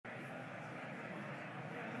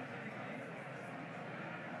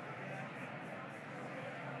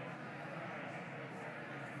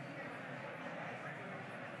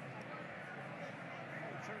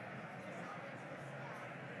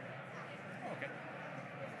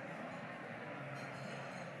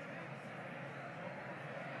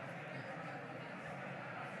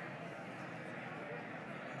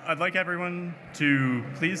I'd like everyone to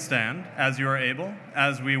please stand as you are able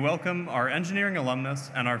as we welcome our engineering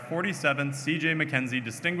alumnus and our 47th C.J. Mackenzie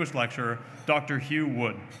Distinguished Lecturer, Dr. Hugh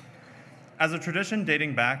Wood. As a tradition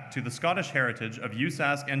dating back to the Scottish heritage of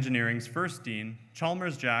USask Engineering's first dean,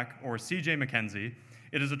 Chalmers Jack, or C.J. Mackenzie,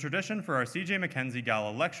 it is a tradition for our C.J. Mackenzie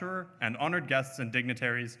Gala lecturer and honored guests and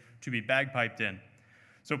dignitaries to be bagpiped in.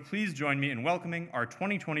 So please join me in welcoming our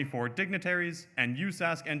 2024 dignitaries and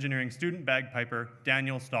USask Engineering student bagpiper,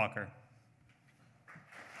 Daniel Stalker.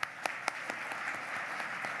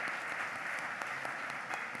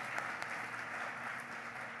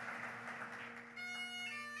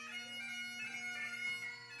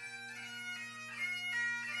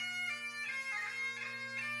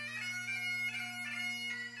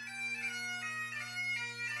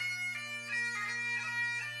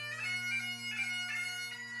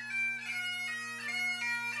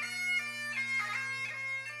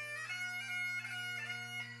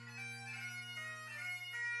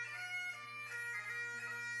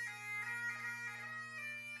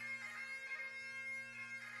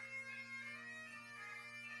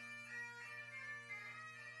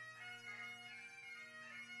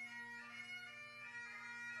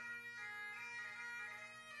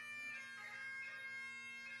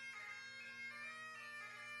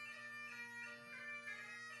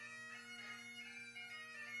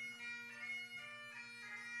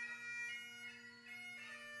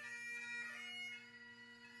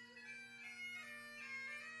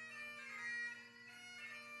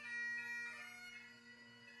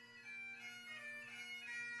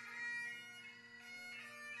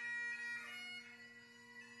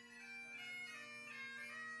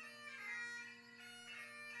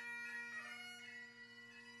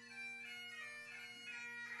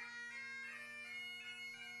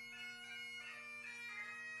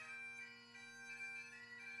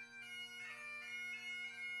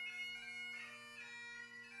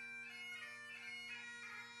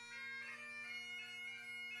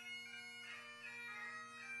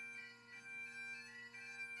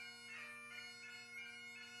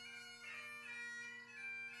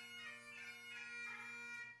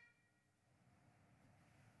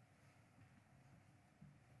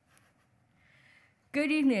 Good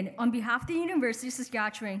evening. On behalf of the University of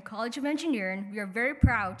Saskatchewan College of Engineering, we are very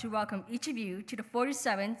proud to welcome each of you to the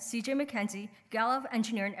 47th C.J. Mackenzie Gala of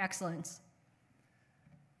Engineering Excellence.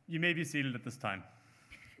 You may be seated at this time.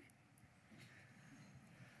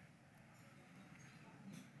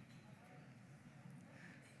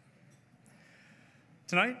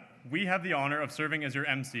 Tonight, we have the honor of serving as your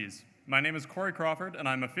MCs. My name is Corey Crawford, and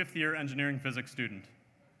I'm a fifth-year engineering physics student.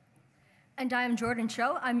 And I am Jordan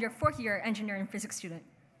Cho. I'm your fourth-year engineering physics student.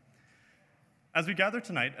 As we gather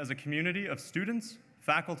tonight as a community of students,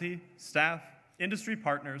 faculty, staff, industry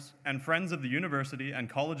partners, and friends of the University and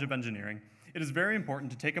College of Engineering, it is very important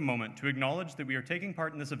to take a moment to acknowledge that we are taking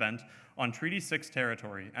part in this event on Treaty 6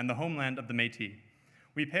 territory and the homeland of the Métis.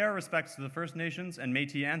 We pay our respects to the First Nations and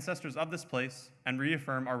Métis ancestors of this place and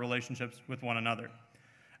reaffirm our relationships with one another.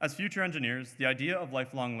 As future engineers, the idea of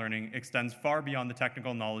lifelong learning extends far beyond the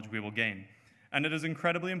technical knowledge we will gain, and it is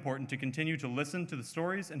incredibly important to continue to listen to the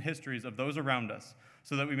stories and histories of those around us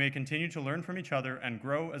so that we may continue to learn from each other and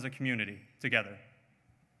grow as a community together.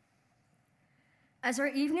 As our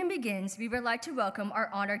evening begins, we would like to welcome our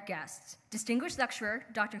honored guests, Distinguished Lecturer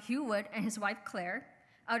Dr. Hugh Wood and his wife Claire,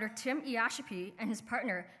 Elder Tim Iashipi and his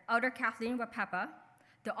partner Elder Kathleen Wapepa,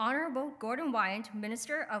 the Honorable Gordon Wyand,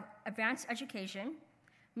 Minister of Advanced Education,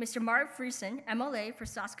 Mr. Mark Friesen, MLA for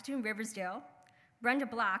Saskatoon-Riversdale, Brenda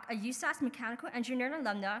Black, a USask Mechanical Engineering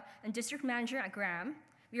alumna and District Manager at Graham.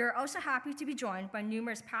 We are also happy to be joined by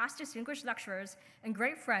numerous past distinguished lecturers and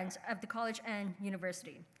great friends of the college and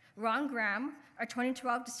university. Ron Graham, our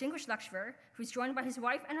 2012 Distinguished Lecturer, who's joined by his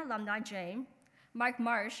wife and alumni, Jane. Mike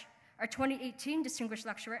Marsh, our 2018 Distinguished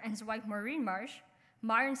Lecturer and his wife, Maureen Marsh.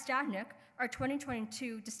 Myron Stadnick, our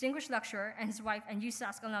 2022 Distinguished Lecturer and his wife and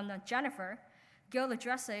USask alumna, Jennifer. Gil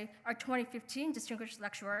Ladresse, our 2015 Distinguished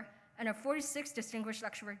Lecturer, and our 46th Distinguished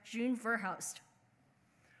Lecturer, June Verhulst.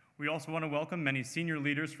 We also want to welcome many senior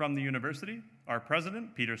leaders from the university, our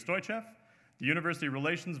president, Peter Stoichev, the University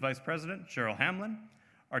Relations Vice President, Cheryl Hamlin,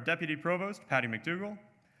 our Deputy Provost, Patty McDougall,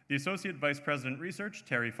 the Associate Vice President Research,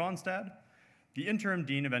 Terry Fonstad, the Interim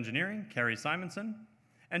Dean of Engineering, Carrie Simonson,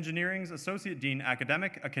 Engineering's Associate Dean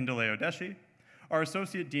Academic, Akindele Odeshi, our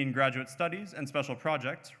Associate Dean Graduate Studies and Special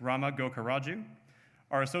Projects, Rama Gokaraju,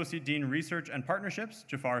 our Associate Dean Research and Partnerships,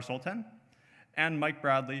 Jafar Sultan, and Mike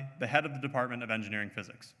Bradley, the head of the Department of Engineering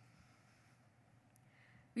Physics.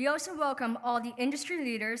 We also welcome all the industry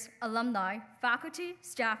leaders, alumni, faculty,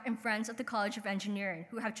 staff, and friends of the College of Engineering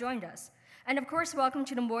who have joined us, And of course, welcome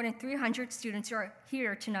to the more than 300 students who are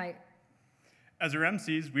here tonight. As your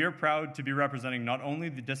MCs, we are proud to be representing not only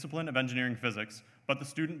the discipline of engineering physics, but the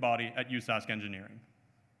student body at USask Engineering.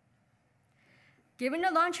 Given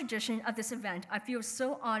the long tradition of this event, I feel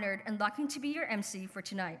so honored and lucky to be your MC for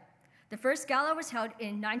tonight. The first gala was held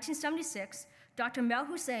in 1976. Dr. Mel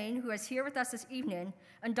Hussein, who is here with us this evening,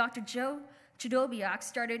 and Dr. Joe Chidobiak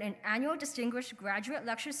started an annual Distinguished Graduate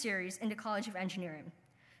Lecture Series in the College of Engineering.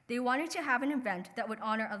 They wanted to have an event that would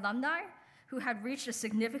honor alumni who had reached a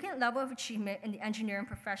significant level of achievement in the engineering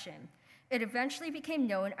profession. It eventually became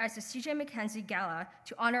known as the C.J. Mackenzie Gala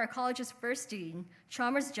to honor our college's first dean,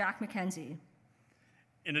 Chalmers Jack Mackenzie.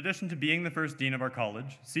 In addition to being the first dean of our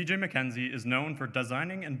college, C.J. Mackenzie is known for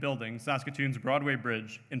designing and building Saskatoon's Broadway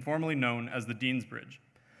Bridge, informally known as the Dean's Bridge.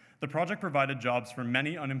 The project provided jobs for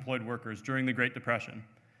many unemployed workers during the Great Depression.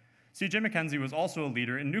 C.J. Mackenzie was also a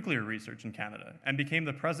leader in nuclear research in Canada and became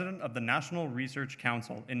the president of the National Research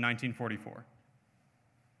Council in 1944.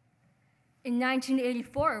 In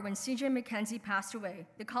 1984, when C.J. Mackenzie passed away,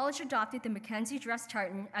 the college adopted the Mackenzie dress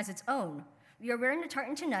tartan as its own. We are wearing the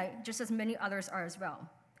tartan tonight, just as many others are as well.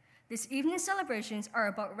 This evening's celebrations are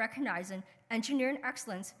about recognizing engineering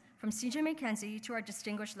excellence from C.J. Mackenzie to our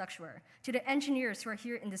distinguished lecturer, to the engineers who are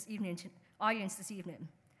here in this audience this evening.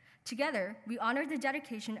 Together, we honor the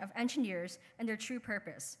dedication of engineers and their true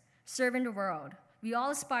purpose, serving the world. We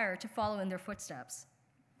all aspire to follow in their footsteps.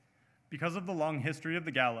 Because of the long history of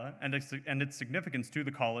the gala and its significance to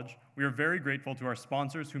the college, we are very grateful to our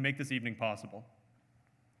sponsors who make this evening possible.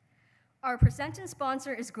 Our presenting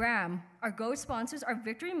sponsor is Graham. Our GO sponsors are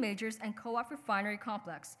Victory Majors and Co-op Refinery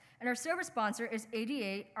Complex. And our service sponsor is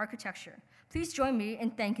ADA Architecture. Please join me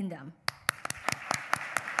in thanking them.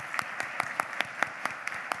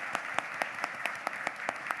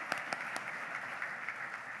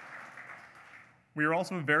 We are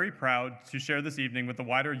also very proud to share this evening with the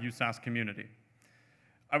wider USask community.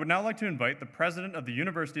 I would now like to invite the president of the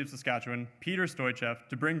University of Saskatchewan, Peter Stoichev,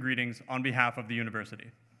 to bring greetings on behalf of the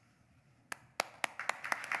university.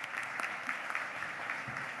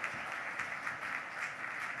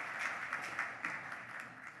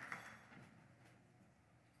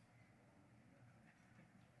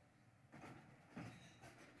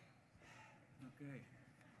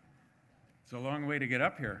 It's a long way to get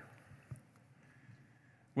up here.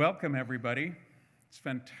 Welcome, everybody. It's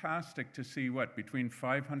fantastic to see, between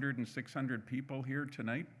 500 and 600 people here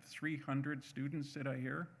tonight. 300 students, did I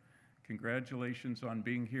hear? Congratulations on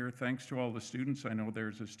being here. Thanks to all the students. I know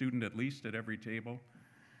there's a student at least at every table.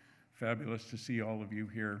 Fabulous to see all of you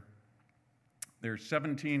here. There's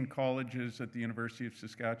 17 colleges at the University of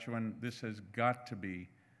Saskatchewan. This has got to be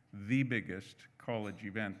the biggest college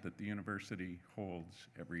event that the university holds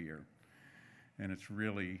every year. And it's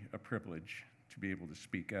really a privilege to be able to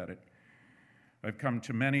speak at it. I've come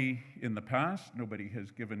to many in the past. Nobody has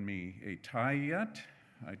given me a tie yet.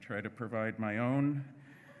 I try to provide my own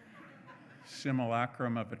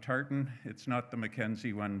simulacrum of a tartan. It's not the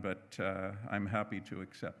Mackenzie one, but I'm happy to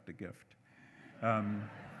accept the gift.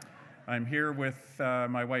 I'm here with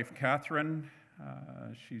my wife, Catherine.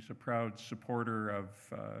 She's a proud supporter of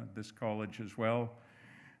this college as well.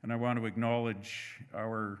 And I want to acknowledge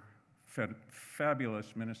our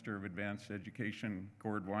fabulous Minister of Advanced Education,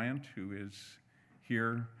 Gord Wyant, who is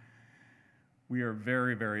here. We are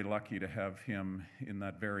very, very lucky to have him in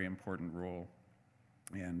that very important role.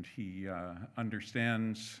 And he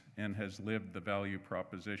understands and has lived the value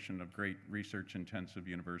proposition of great research-intensive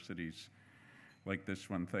universities like this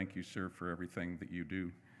one. Thank you, sir, for everything that you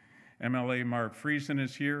do. MLA Marv Friesen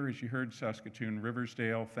is here, as you heard, Saskatoon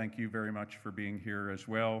Riversdale. Thank you very much for being here as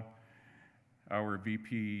well. Our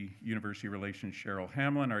VP University Relations, Cheryl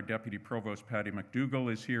Hamlin. Our Deputy Provost, Patty McDougall,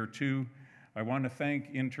 is here too. I want to thank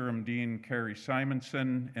Interim Dean Carrie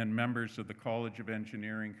Simonson and members of the College of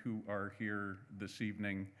Engineering who are here this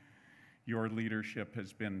evening. Your leadership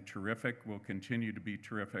has been terrific, will continue to be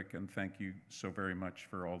terrific, and thank you so very much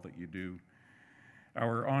for all that you do.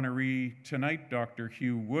 Our honoree tonight, Dr.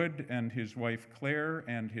 Hugh Wood, and his wife Claire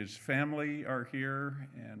and his family are here,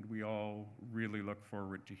 and we all really look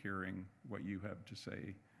forward to hearing what you have to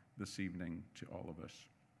say this evening to all of us.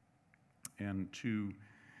 And to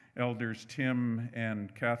Elders Tim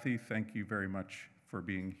and Kathy, thank you very much for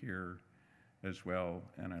being here as well,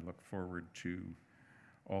 and I look forward to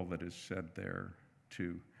all that is said there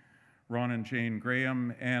too. Ron and Jane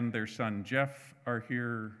Graham and their son Jeff are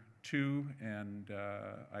here too, and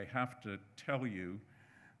I have to tell you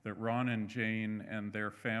that Ron and Jane and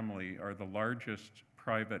their family are the largest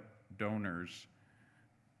private donors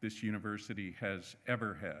this university has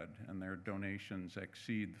ever had, and their donations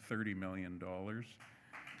exceed $30 million.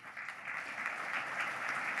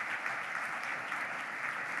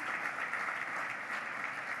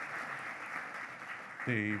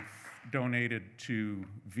 They've donated to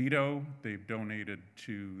Vito, they've donated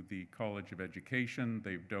to the College of Education,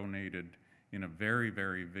 they've donated in a very,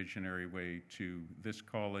 very visionary way to this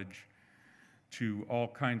college, to all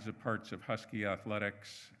kinds of parts of Husky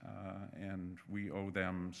athletics, and we owe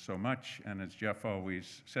them so much. And as Jeff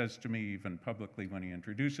always says to me, even publicly when he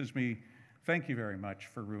introduces me, thank you very much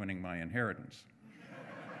for ruining my inheritance.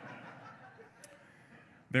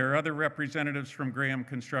 There are other representatives from Graham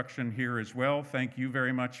Construction here as well. Thank you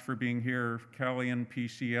very much for being here. Calian,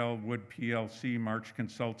 PCL, Wood PLC, March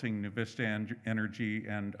Consulting, Nuvista Energy,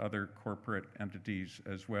 and other corporate entities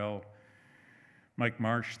as well. Mike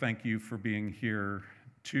Marsh, thank you for being here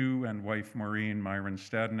too, and wife Maureen, Myron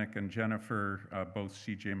Stadnick, and Jennifer, both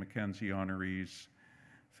CJ Mackenzie honorees.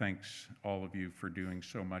 Thanks all of you for doing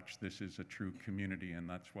so much. This is a true community, and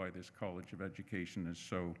that's why this College of Education is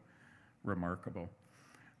so remarkable.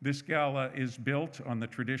 This gala is built on the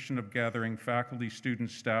tradition of gathering faculty,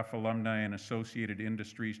 students, staff, alumni, and associated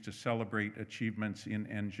industries to celebrate achievements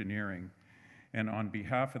in engineering. And on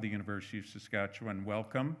behalf of the University of Saskatchewan,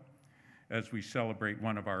 welcome as we celebrate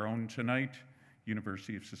one of our own tonight,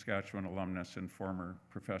 University of Saskatchewan alumnus and former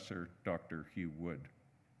professor, Dr. Hugh Wood.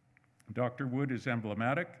 Dr. Wood is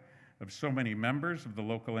emblematic of so many members of the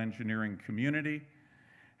local engineering community,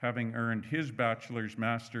 having earned his bachelor's,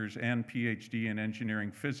 master's, and PhD in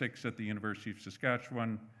engineering physics at the University of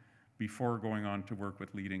Saskatchewan before going on to work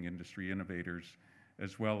with leading industry innovators,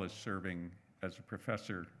 as well as serving as a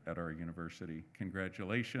professor at our university.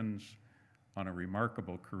 Congratulations on a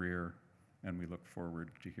remarkable career, and we look forward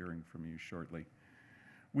to hearing from you shortly.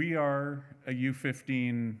 We are a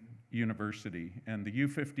U15 university, and the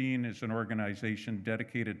U15 is an organization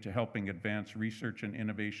dedicated to helping advance research and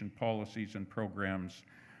innovation policies and programs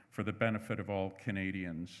for the benefit of all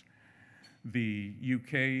Canadians. The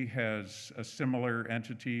UK has a similar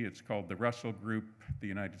entity. It's called the Russell Group. The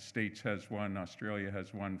United States has one, Australia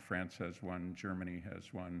has one, France has one, Germany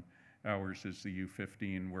has one. Ours is the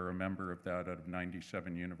U15. We're a member of that out of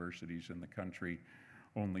 97 universities in the country.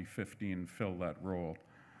 Only 15 fill that role.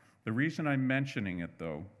 The reason I'm mentioning it,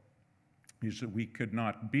 though, is that we could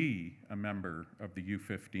not be a member of the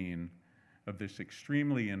U15, of this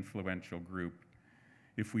extremely influential group,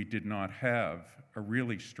 if we did not have a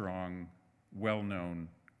really strong, well-known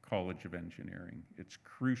College of Engineering. It's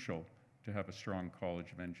crucial to have a strong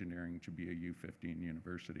College of Engineering to be a U15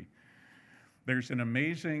 university. There's an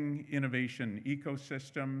amazing innovation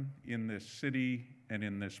ecosystem in this city and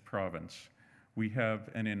in this province. We have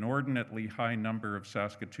an inordinately high number of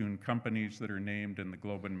Saskatoon companies that are named in the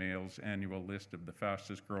Globe and Mail's annual list of the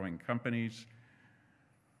fastest growing companies.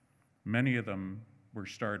 Many of them were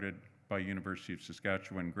started by University of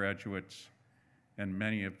Saskatchewan graduates, and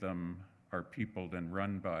many of them are peopled and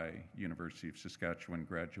run by University of Saskatchewan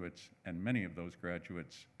graduates, and many of those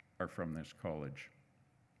graduates are from this college.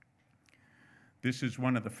 This is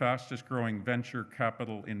one of the fastest growing venture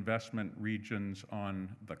capital investment regions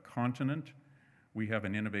on the continent. We have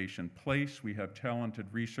an innovation place. We have talented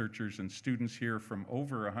researchers and students here from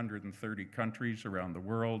over 130 countries around the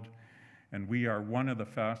world, and we are one of the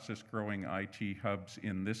fastest growing IT hubs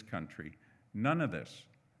in this country. None of this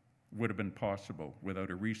would have been possible without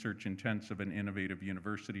a research-intensive and innovative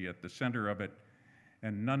university at the center of it,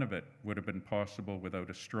 and none of it would have been possible without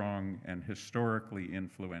a strong and historically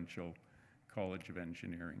influential College of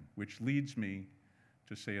Engineering, which leads me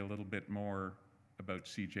to say a little bit more about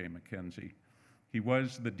CJ Mackenzie. He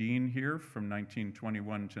was the dean here from 1921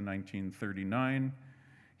 to 1939.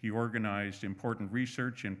 He organized important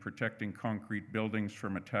research in protecting concrete buildings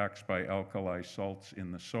from attacks by alkali salts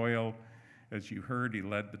in the soil. As you heard, he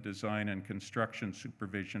led the design and construction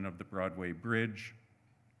supervision of the Broadway Bridge.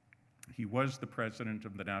 He was the president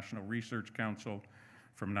of the National Research Council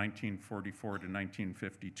from 1944 to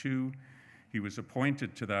 1952. He was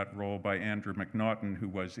appointed to that role by Andrew McNaughton, who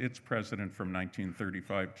was its president from 1935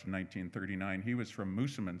 to 1939. He was from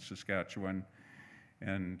Moosomin, Saskatchewan,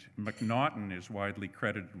 and McNaughton is widely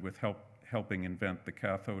credited with helping invent the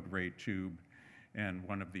cathode ray tube and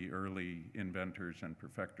one of the early inventors and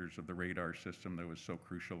perfecters of the radar system that was so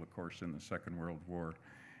crucial, of course, in the Second World War.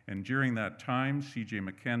 And during that time, CJ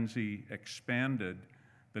Mackenzie expanded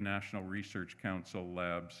the National Research Council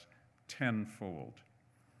labs tenfold.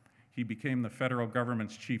 He became the federal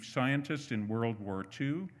government's chief scientist in World War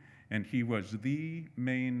II, and he was the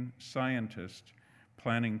main scientist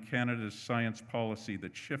planning Canada's science policy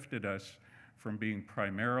that shifted us from being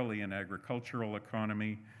primarily an agricultural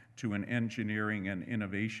economy to an engineering and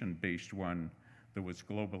innovation-based one that was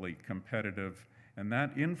globally competitive. And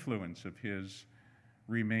that influence of his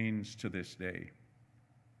remains to this day.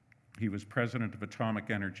 He was president of Atomic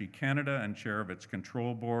Energy Canada and chair of its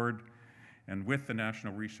control board. And with the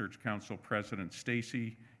National Research Council President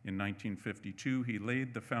Stacey in 1952, he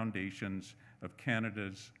laid the foundations of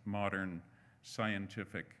Canada's modern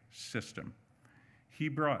scientific system. He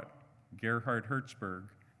brought Gerhard Hertzberg,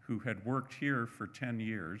 who had worked here for 10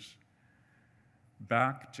 years,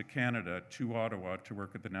 back to Canada, to Ottawa, to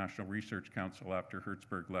work at the National Research Council after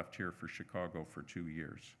Hertzberg left here for Chicago for 2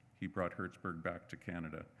 years. He brought Hertzberg back to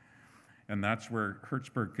Canada. And that's where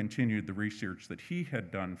Hertzberg continued the research that he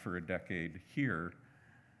had done for a decade here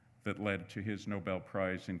that led to his Nobel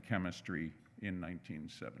Prize in Chemistry in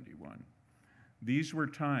 1971. These were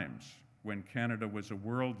times when Canada was a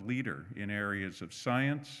world leader in areas of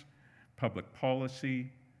science, public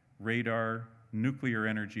policy, radar, nuclear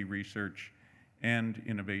energy research, and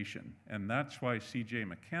innovation. And that's why C.J.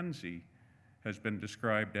 Mackenzie has been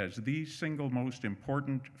described as the single most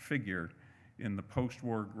important figure in the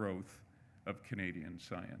post-war growth of Canadian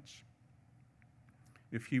science.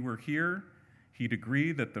 If he were here, he'd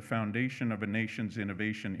agree that the foundation of a nation's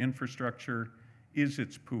innovation infrastructure is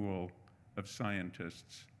its pool of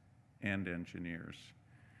scientists and engineers.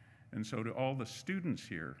 And so to all the students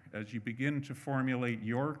here, as you begin to formulate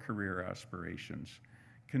your career aspirations,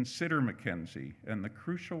 consider Mackenzie and the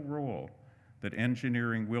crucial role that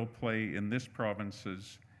engineering will play in this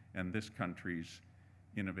province's and this country's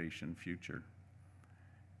innovation future.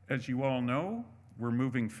 As you all know, we're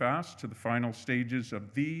moving fast to the final stages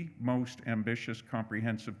of the most ambitious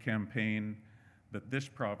comprehensive campaign that this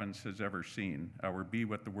province has ever seen, our Be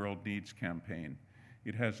What the World Needs campaign.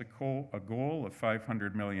 It has a goal of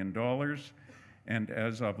 $500 million, and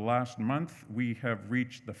as of last month, we have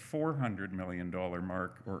reached the $400 million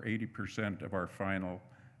mark, or 80% of our final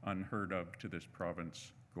unheard of to this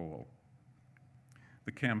province goal.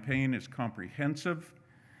 The campaign is comprehensive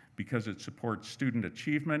because it supports student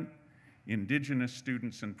achievement, Indigenous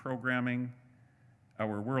students and programming,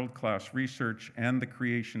 our world-class research, and the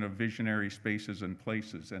creation of visionary spaces and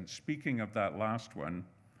places. And speaking of that last one,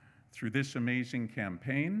 through this amazing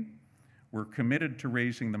campaign, we're committed to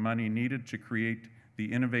raising the money needed to create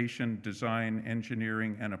the Innovation, Design,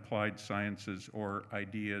 Engineering, and Applied Sciences, or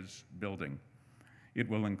IDEAS, building. It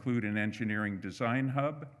will include an engineering design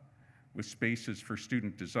hub with spaces for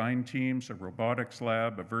student design teams, a robotics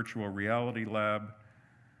lab, a virtual reality lab,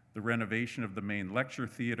 the renovation of the main lecture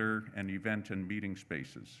theater, and event and meeting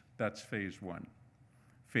spaces. That's phase one.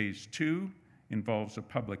 Phase two involves a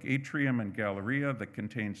public atrium and galleria that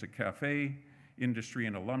contains a cafe, industry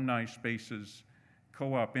and alumni spaces,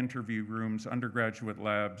 co-op interview rooms, undergraduate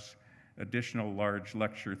labs, additional large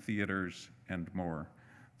lecture theaters, and more.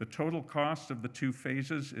 The total cost of the two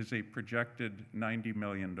phases is a projected $90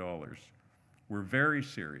 million. We're very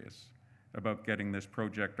serious about getting this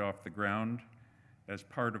project off the ground as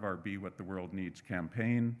part of our Be What the World Needs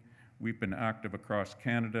campaign. We've been active across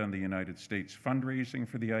Canada and the United States fundraising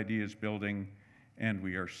for the IDEAS building, and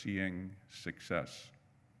we are seeing success.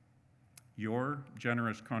 Your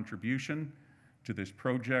generous contribution to this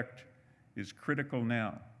project is critical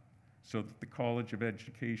now so that the College of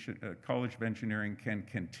Engineering can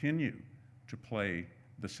continue to play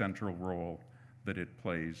the central role that it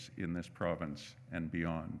plays in this province and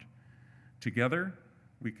beyond. Together,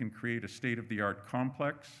 we can create a state-of-the-art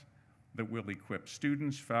complex that will equip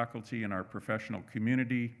students, faculty, and our professional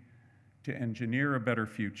community to engineer a better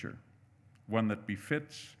future, one that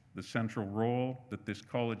befits the central role that this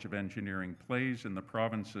College of Engineering plays in the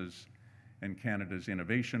province's and Canada's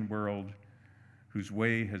innovation world, whose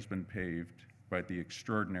way has been paved by the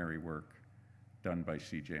extraordinary work done by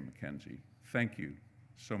C.J. Mackenzie. Thank you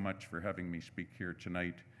so much for having me speak here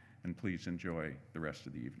tonight, and please enjoy the rest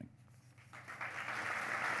of the evening.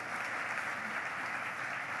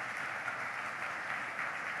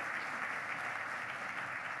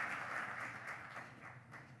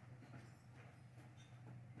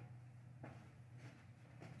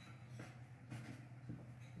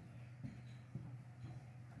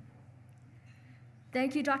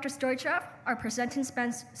 Thank you, Dr. Stoichev. Our presenting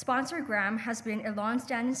sponsor, Graham, has been a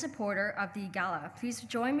long-standing supporter of the Gala. Please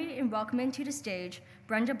join me in welcoming to the stage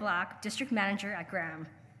Brenda Black, District Manager at Graham.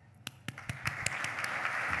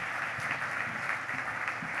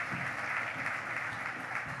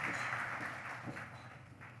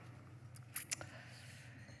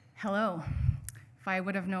 Hello. If I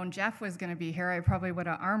would have known Jeff was going to be here, I probably would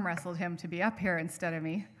have arm wrestled him to be up here instead of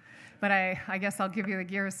me. But I guess I'll give you the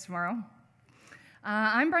gears tomorrow.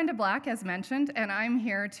 I'm Brenda Black, as mentioned, and I'm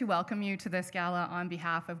here to welcome you to this gala on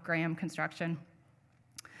behalf of Graham Construction.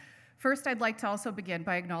 First, I'd like to also begin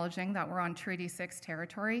by acknowledging that we're on Treaty 6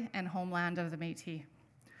 territory and homeland of the Métis.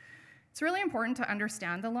 It's really important to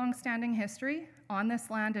understand the long-standing history on this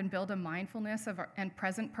land and build a mindfulness of and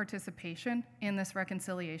present participation in this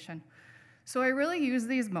reconciliation. So I really use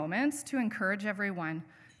these moments to encourage everyone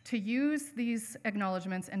to use these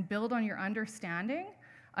acknowledgements and build on your understanding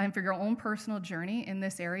and for your own personal journey in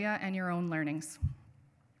this area and your own learnings.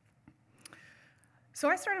 So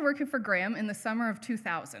I started working for Graham in the summer of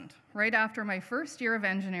 2000, right after my first year of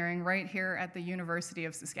engineering right here at the University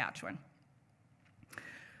of Saskatchewan.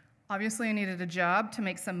 Obviously, I needed a job to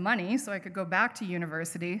make some money so I could go back to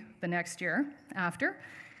university the next year after,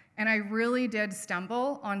 and I really did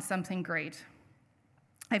stumble on something great.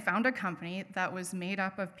 I found a company that was made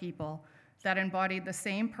up of people that embodied the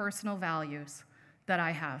same personal values that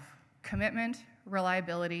I have: commitment,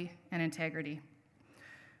 reliability, and integrity.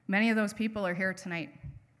 Many of those people are here tonight.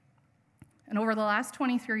 And over the last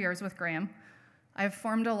 23 years with Graham, I've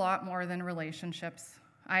formed a lot more than relationships.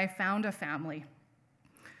 I found a family.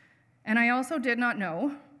 And I also did not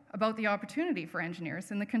know about the opportunity for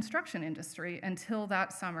engineers in the construction industry until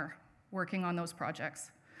that summer, working on those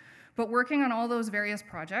projects. But working on all those various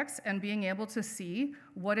projects and being able to see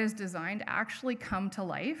what is designed actually come to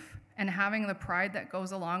life and having the pride that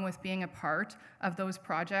goes along with being a part of those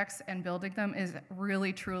projects and building them is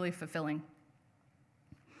really, truly fulfilling.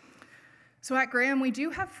 So at Graham, we do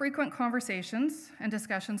have frequent conversations and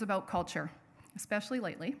discussions about culture, especially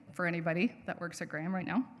lately, for anybody that works at Graham right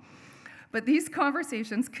now. But these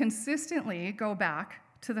conversations consistently go back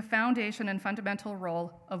to the foundation and fundamental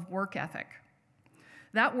role of work ethic.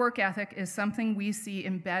 That work ethic is something we see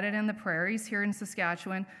embedded in the prairies here in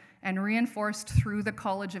Saskatchewan and reinforced through the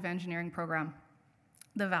College of Engineering program.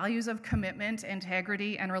 The values of commitment,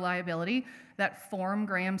 integrity, and reliability that form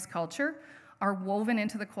Graham's culture are woven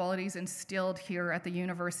into the qualities instilled here at the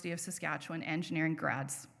University of Saskatchewan engineering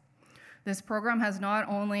grads. This program has not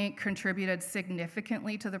only contributed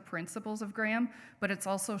significantly to the principles of Graham, but it's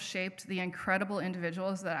also shaped the incredible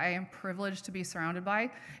individuals that I am privileged to be surrounded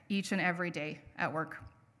by each and every day at work.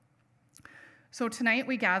 So tonight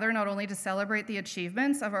we gather not only to celebrate the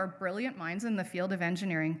achievements of our brilliant minds in the field of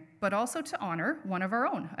engineering, but also to honor one of our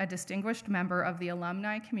own, a distinguished member of the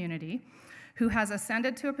alumni community who has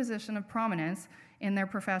ascended to a position of prominence in their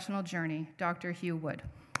professional journey, Dr. Hugh Wood.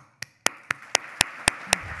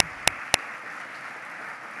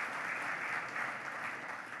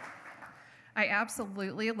 I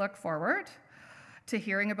absolutely look forward to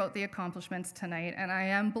hearing about the accomplishments tonight, and I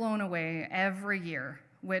am blown away every year,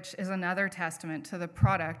 which is another testament to the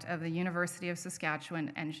product of the University of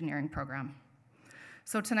Saskatchewan engineering program.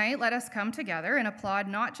 So tonight, let us come together and applaud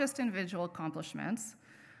not just individual accomplishments,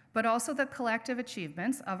 but also the collective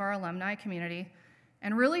achievements of our alumni community,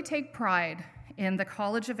 and really take pride in the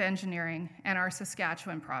College of Engineering and our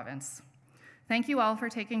Saskatchewan province. Thank you all for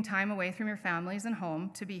taking time away from your families and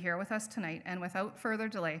home to be here with us tonight, and without further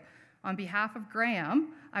delay, on behalf of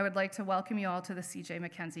Graham, I would like to welcome you all to the CJ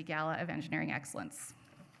Mackenzie Gala of Engineering Excellence.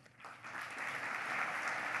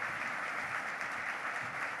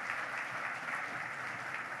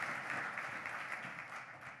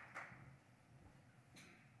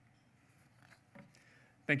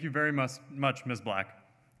 Thank you very much, Ms. Black.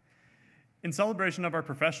 In celebration of our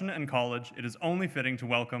profession and college, it is only fitting to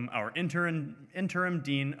welcome our interim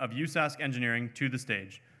Dean of USask Engineering to the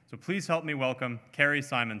stage. So please help me welcome Carrie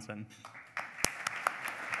Simonson.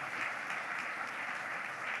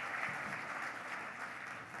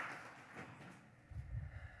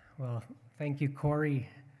 Well, thank you, Corey,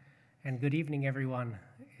 and good evening, everyone.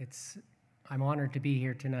 I'm honored to be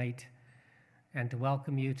here tonight and to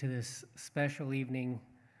welcome you to this special evening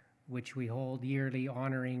which we hold yearly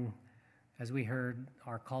honoring, as we heard,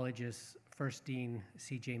 our college's first dean,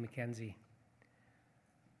 CJ Mackenzie.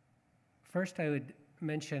 First, I would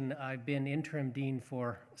mention I've been interim dean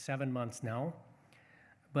for 7 months now,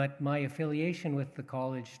 but my affiliation with the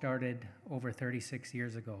college started over 36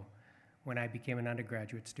 years ago when I became an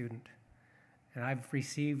undergraduate student. And I've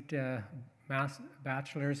received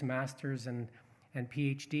bachelor's, master's, and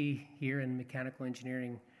PhD here in mechanical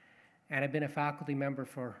engineering, and I've been a faculty member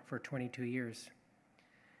for 22 years.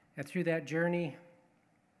 And through that journey,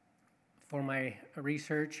 for my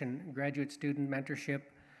research and graduate student mentorship,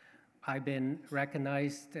 I've been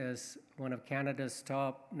recognized as one of Canada's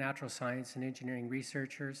top natural science and engineering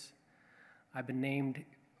researchers. I've been named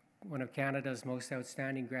one of Canada's most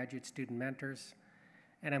outstanding graduate student mentors,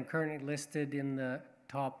 and I'm currently listed in the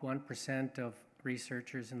top 1% of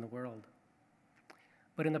researchers in the world.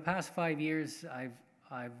 But in the past 5 years,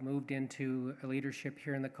 I've moved into a leadership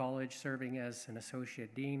here in the college, serving as an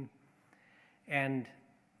associate dean. And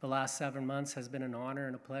the last 7 months has been an honor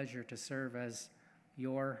and a pleasure to serve as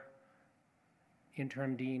your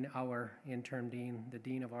interim dean, our interim dean, the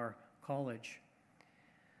dean of our college.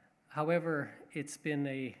 However, it's been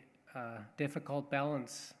a difficult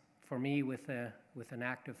balance for me with an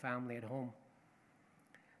active family at home.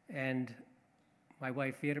 And my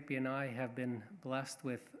wife Virpi and I have been blessed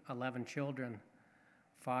with 11 children,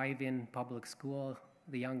 5 in public school,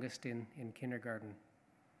 the youngest in kindergarten.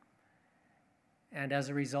 And as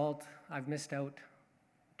a result, I've missed out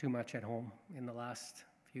too much at home in the last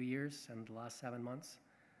few years and the last 7 months.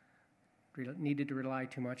 Needed to rely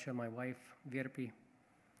too much on my wife, Virpi.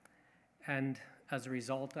 And as a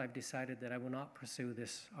result, I've decided that I will not pursue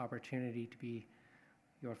this opportunity to be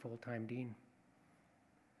your full-time dean.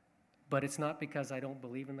 But it's not because I don't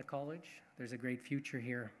believe in the college. There's a great future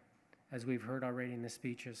here, as we've heard already in the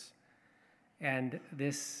speeches. And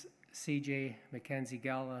this CJ Mackenzie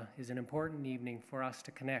Gala is an important evening for us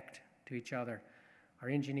to connect to each other, our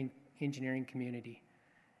engineering community.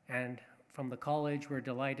 And from the college, we're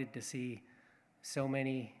delighted to see so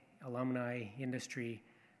many alumni, industry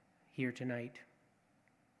here tonight.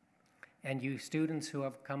 And you students who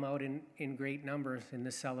have come out in great numbers in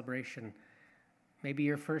this celebration, maybe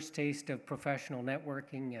your first taste of professional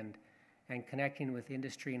networking and connecting with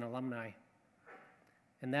industry and alumni.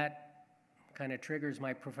 And that kind of triggers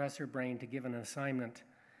my professor brain to give an assignment.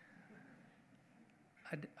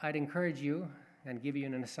 I'd encourage you and give you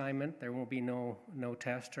an assignment. There won't be no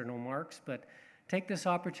test or no marks, but take this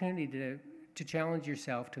opportunity to challenge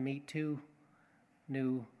yourself to meet 2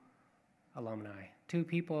 new alumni, 2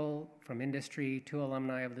 people from industry, 2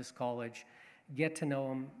 alumni of this college. Get to know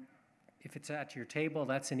them. If it's at your table,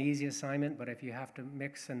 that's an easy assignment, but if you have to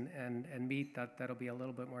mix and meet, that'll be a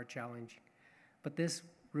little bit more challenging. But this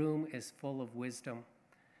room is full of wisdom,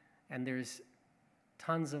 and there's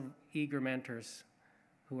tons of eager mentors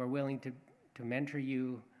who are willing to mentor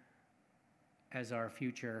you as our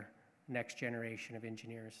future next generation of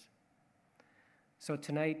engineers. So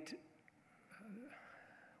tonight,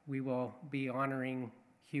 we will be honoring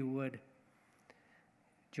Hugh Wood,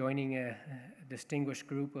 joining a distinguished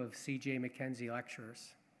group of CJ Mackenzie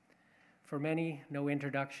lecturers. For many, no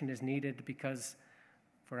introduction is needed because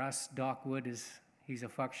for us, Doc Wood, he's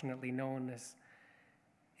affectionately known as,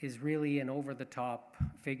 is really an over-the-top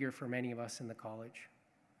figure for many of us in the college.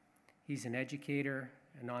 He's an educator,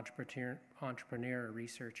 an entrepreneur, a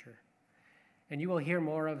researcher. And you will hear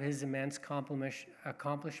more of his immense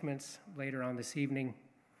accomplishments later on this evening.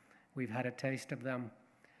 We've had a taste of them.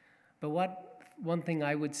 But one thing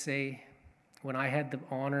I would say, when I had the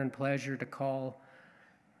honor and pleasure to call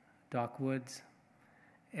Doc Woods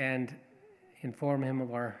and inform him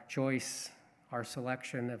of our choice, our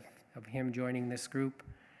selection of him joining this group,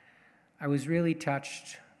 I was really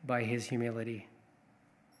touched by his humility.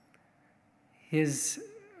 His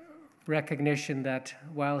recognition that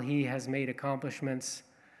while he has made accomplishments,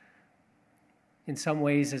 in some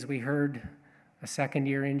ways, as we heard, a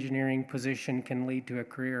second-year engineering position can lead to a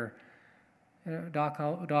career.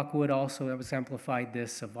 Doc Wood also exemplified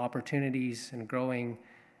this of opportunities and growing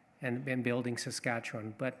and building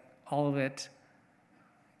Saskatchewan, but all of it,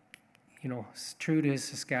 true to his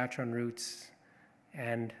Saskatchewan roots,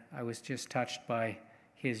 and I was just touched by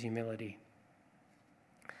his humility.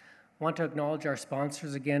 I want to acknowledge our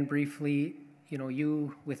sponsors again briefly.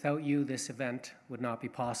 Without you, this event would not be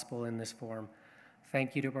possible in this form.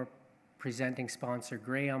 Thank you to our presenting sponsor,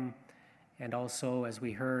 Graham, and also, as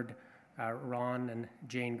we heard, Ron and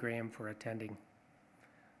Jane Graham for attending.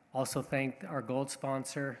 Also thank our gold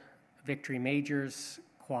sponsor, Victory Majors,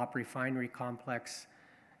 Co-op Refinery Complex,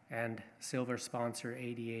 and silver sponsor,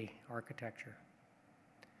 ADA Architecture.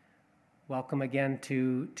 Welcome again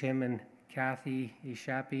to Tim and Kathy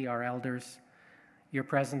Ishapi, our elders. Your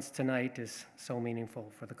presence tonight is so meaningful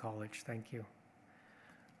for the college. Thank you.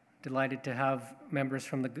 Delighted to have members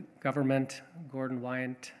from the government, Gordon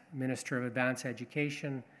Wyant, Minister of Advanced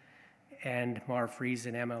Education, and Marv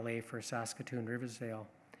Friesen, MLA for Saskatoon-Riversdale.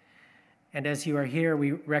 And as you are here,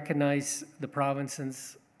 we recognize the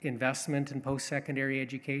province's investment in post-secondary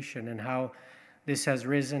education and how this has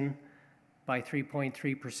risen by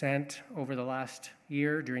 3.3% over the last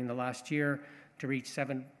year, during the last year, to reach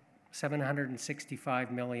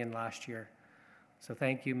 $765 million last year. So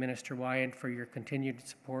thank you, Minister Wyant, for your continued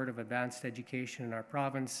support of advanced education in our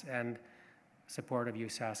province and support of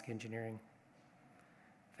USask Engineering.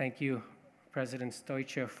 Thank you, President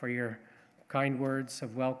Stoichev, for your kind words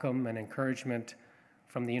of welcome and encouragement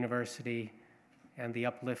from the university and the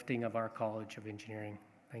uplifting of our College of Engineering.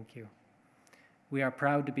 Thank you. We are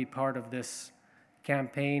proud to be part of this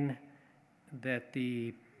campaign that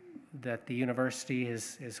the university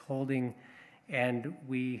is holding, and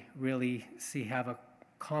we really have a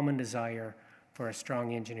common desire for a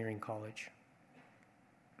strong engineering college.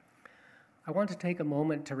 I want to take a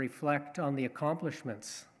moment to reflect on the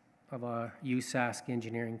accomplishments of our USask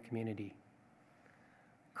engineering community.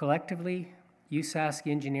 Collectively, USask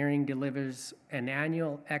Engineering delivers an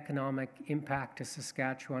annual economic impact to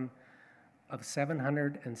Saskatchewan of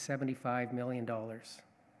 $775 million.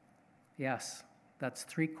 Yes, that's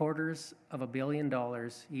 $750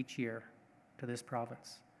 million each year to this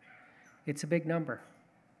province. It's a big number.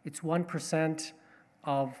 It's 1%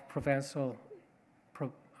 of provincial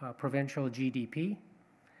GDP,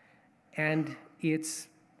 and it's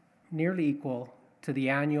nearly equal to the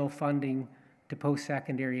annual funding to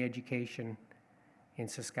post-secondary education in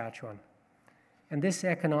Saskatchewan. And this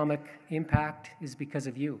economic impact is because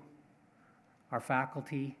of you, our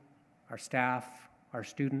faculty, our staff, our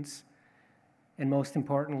students, and most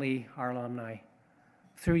importantly, our alumni.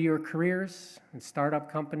 Through your careers and startup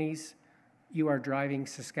companies, you are driving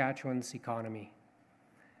Saskatchewan's economy.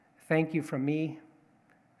 Thank you from me,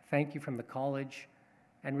 thank you from the college,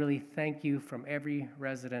 and really thank you from every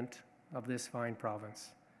resident of this fine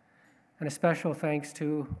province. And a special thanks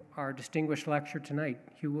to our distinguished lecturer tonight,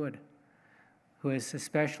 Hugh Wood, who has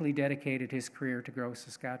especially dedicated his career to grow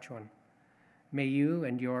Saskatchewan. May you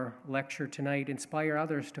and your lecture tonight inspire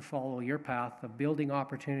others to follow your path of building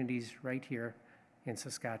opportunities right here in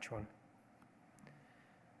Saskatchewan.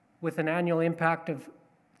 With an annual impact of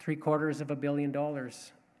 $750 million,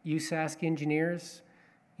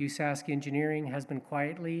 USask Engineering has been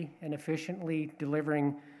quietly and efficiently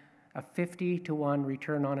delivering a 50-to-1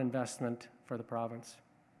 return on investment for the province.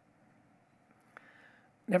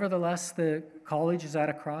 Nevertheless, the college is at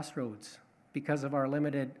a crossroads because of our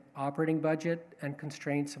limited operating budget and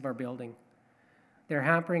constraints of our building. They're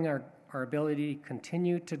hampering our ability to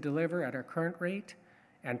continue to deliver at our current rate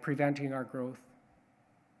and preventing our growth.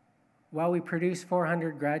 While we produce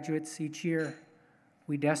 400 graduates each year,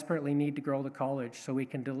 we desperately need to grow the college so we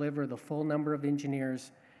can deliver the full number of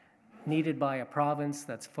engineers needed by a province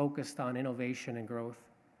that's focused on innovation and growth.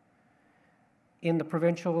 In the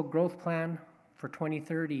provincial growth plan for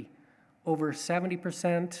 2030, over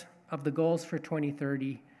 70% of the goals for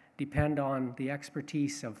 2030 depend on the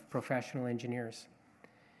expertise of professional engineers.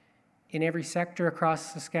 In every sector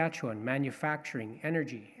across Saskatchewan, manufacturing,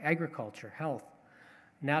 energy, agriculture, health,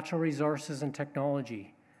 natural resources and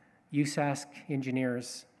technology, USask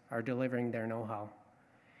engineers are delivering their know-how.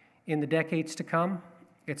 In the decades to come,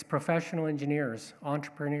 it's professional engineers,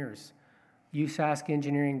 entrepreneurs, USask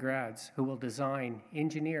engineering grads who will design,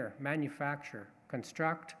 engineer, manufacture,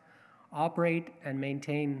 construct, operate, and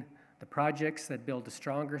maintain the projects that build a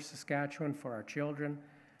stronger Saskatchewan for our children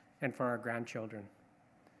and for our grandchildren.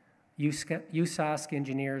 USask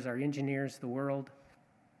engineers are engineers the world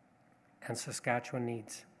and Saskatchewan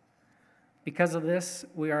needs. Because of this,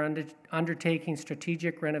 we are undertaking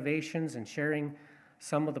strategic renovations and sharing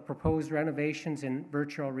some of the proposed renovations in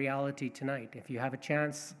virtual reality tonight. If you have a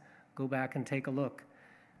chance, go back and take a look.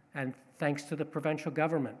 And thanks to the provincial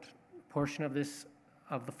government, a portion of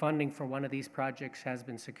the funding for one of these projects has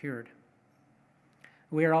been secured.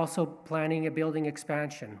 We are also planning a building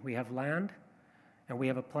expansion. We have land, and we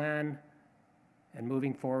have a plan and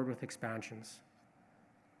moving forward with expansions.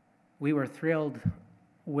 We were thrilled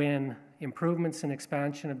when improvements and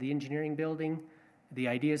expansion of the engineering building, the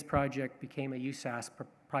Ideas Project, became a USask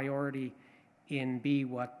priority in Be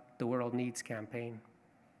What the World Needs campaign.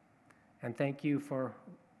 And thank you for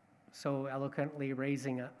so eloquently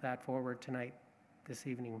raising that forward tonight, this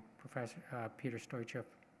evening, Professor Peter Stoichuk.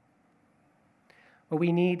 But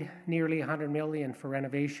we need nearly $100 million for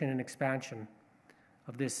renovation and expansion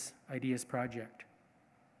of this Ideas Project.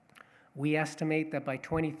 We estimate that by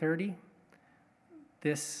 2030,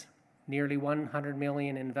 this nearly $100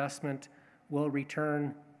 million investment will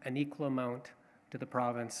return an equal amount to the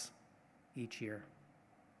province each year.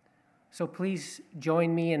 So please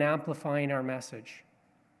join me in amplifying our message.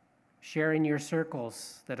 Share in your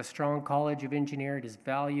circles that a strong College of Engineering is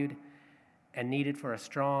valued and needed for a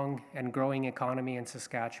strong and growing economy in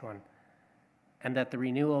Saskatchewan, and that the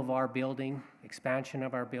renewal of our building, expansion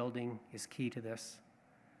of our building, is key to this.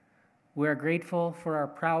 We are grateful for our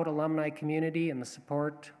proud alumni community and the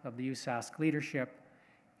support of the USask leadership,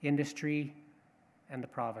 industry, and the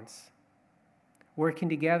province. Working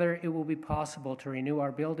together, it will be possible to renew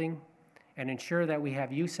our building and ensure that we have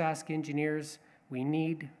USask engineers we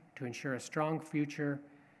need to ensure a strong future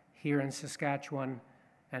here in Saskatchewan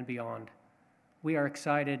and beyond. We are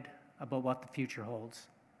excited about what the future holds.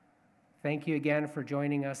 Thank you again for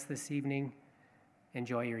joining us this evening.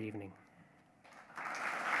 Enjoy your evening.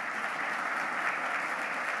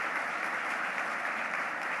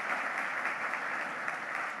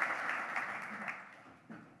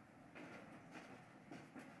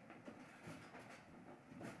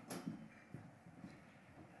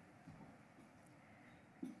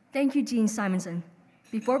 Thank you, Dean Simonson.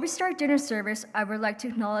 Before we start dinner service, I would like to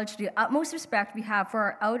acknowledge the utmost respect we have for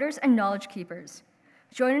our elders and knowledge keepers.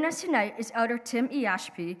 Joining us tonight is Elder Tim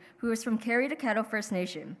Iashpi, who is from Carrie-to-Kettle First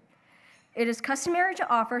Nation. It is customary to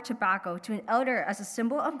offer tobacco to an elder as a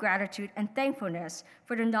symbol of gratitude and thankfulness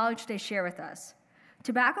for the knowledge they share with us.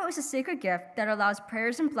 Tobacco is a sacred gift that allows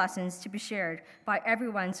prayers and blessings to be shared by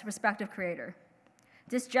everyone's respective creator.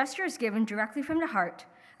 This gesture is given directly from the heart.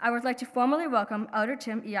 I would like to formally welcome Elder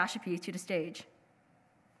Tim Iashpi to the stage.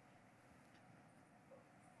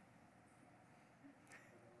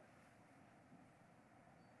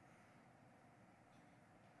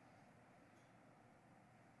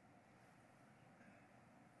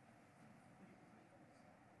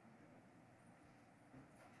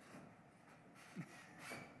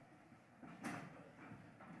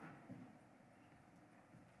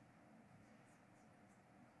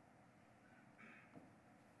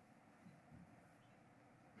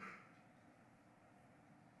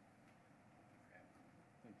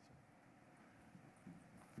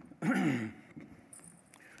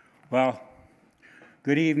 Well,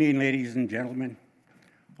 good evening, ladies and gentlemen,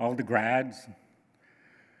 all the grads,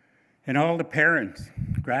 and all the parents,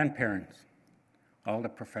 grandparents, all the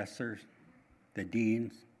professors, the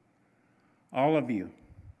deans, all of you.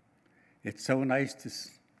 It's so nice to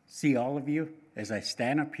see all of you as I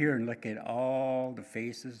stand up here and look at all the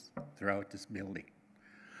faces throughout this building.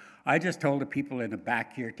 I just told the people in the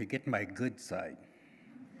back here to get my good side.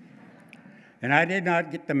 And I did not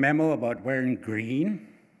get the memo about wearing green,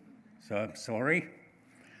 so I'm sorry.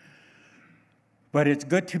 But it's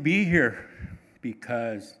good to be here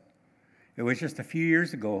because it was just a few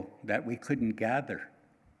years ago that we couldn't gather,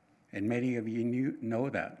 and many of you know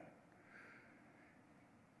that.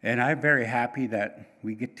 And I'm very happy that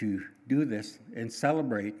we get to do this and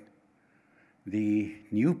celebrate the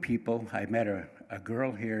new people. I met a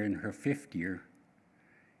girl here in her 5th year,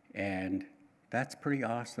 and that's pretty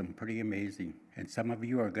awesome, pretty amazing. And some of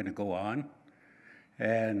you are going to go on,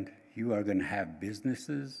 and you are going to have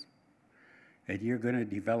businesses, and you're going to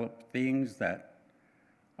develop things that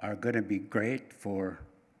are going to be great for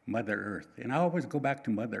Mother Earth. And I always go back to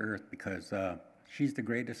Mother Earth because she's the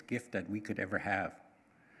greatest gift that we could ever have.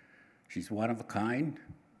 She's one of a kind.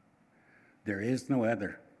 There is no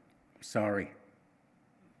other. Sorry.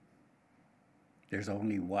 There's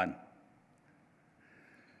only one.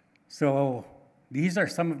 So these are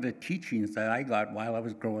some of the teachings that I got while I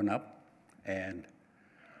was growing up. And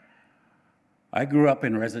I grew up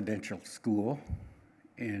in residential school,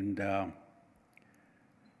 and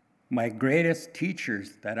my greatest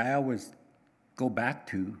teachers that I always go back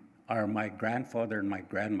to are my grandfather and my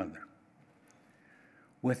grandmother.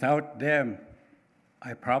 Without them,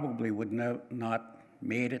 I probably would not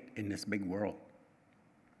made it in this big world.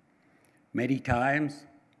 Many times,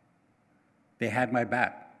 they had my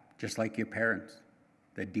back, just like your parents,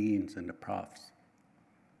 the deans and the profs.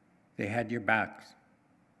 They had your backs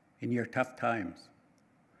in your tough times.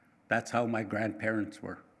 That's how my grandparents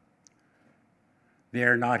were.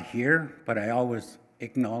 They're not here, but I always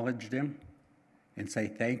acknowledge them and say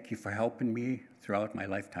thank you for helping me throughout my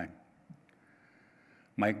lifetime.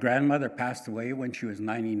 My grandmother passed away when she was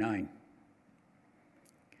 99.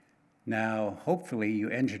 Now, hopefully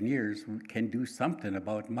you engineers can do something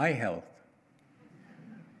about my health.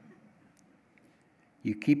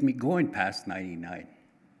 You keep me going past 99.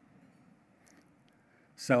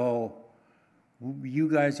 So you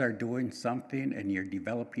guys are doing something, and you're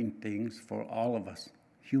developing things for all of us,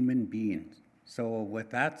 human beings. So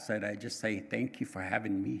with that said, I just say thank you for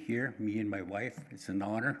having me here, me and my wife. It's an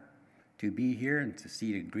honor to be here and to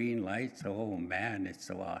see the green lights. Oh man, it's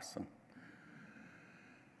so awesome.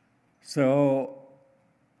 So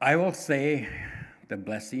I will say the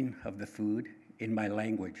blessing of the food in my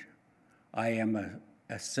language. I am a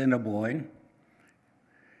Assiniboine,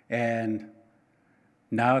 and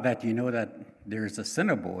now that you know that there's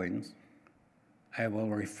Assiniboines, I will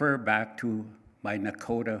refer back to my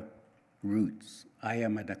Nakota roots. I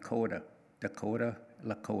am a Dakota,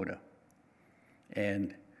 Lakota.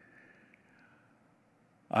 And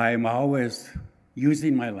I'm always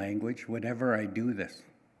using my language whenever I do this.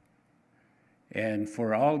 And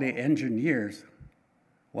for all the engineers,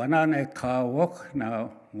 Wanane ka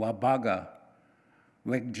wokna wabaga,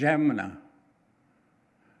 wekjemna,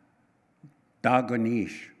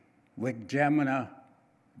 Dagonish, Wigjamana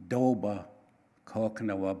Doba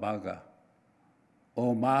Kokna Wabaga,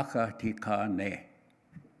 Omaka Tikane.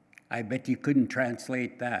 I bet you couldn't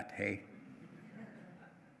translate that, hey?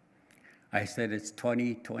 I said it's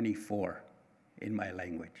 2024 in my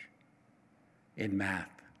language, in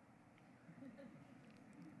math.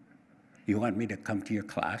 You want me to come to your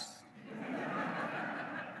class?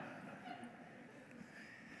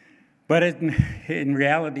 But in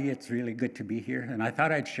reality, it's really good to be here. And I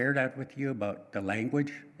thought I'd share that with you about the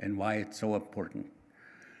language and why it's so important.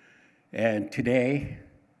 And today,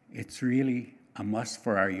 it's really a must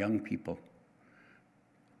for our young people.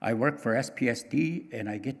 I work for SPSD, and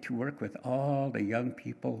I get to work with all the young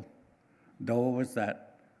people, those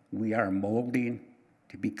that we are molding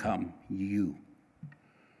to become you.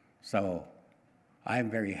 So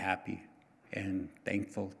I'm very happy and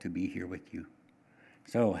thankful to be here with you.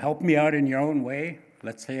 So help me out in your own way.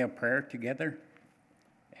 Let's say a prayer together,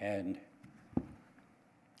 and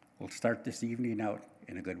we'll start this evening out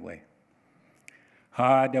in a good way.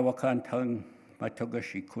 Ha dewakan tang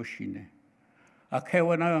matogashi kushine. Ake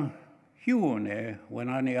wana hiune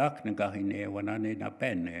wanane aknagahine wanane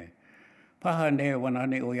napene. Pahane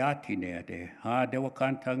wanane oyatine de. Ha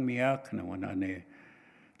dewakan tang miakna wanane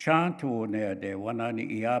chantu ne de wanane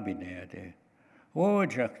iabine de.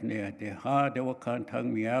 Ojak ne de ha de wakan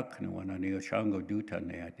tang miak ne wanani ochango duta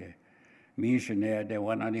ne de misha ne de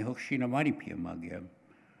wanani hokshina maripia magem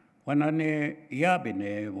wanani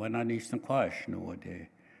yabine wanani snaquash no de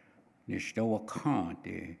nishto wakan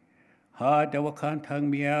de ha de wakan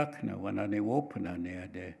tang miak ne wanani wopana ne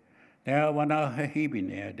de there wana hahibi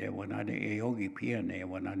ne de wanani eogi pia ne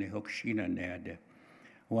wanani hokshina ne de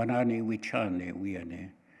wanani wichan ne wiane.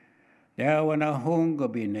 There wana hunga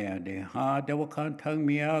binea de ha de wakan tang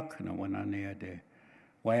miak na wana nea de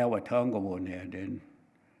waya watanga wo nea de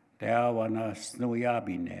there wana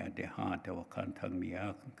snoyabi nea de ha de wakan tang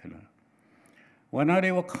miak kana wana de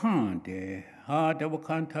wakan de ha de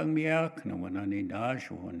wakan tang miak na wana ni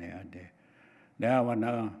dash wo nea de there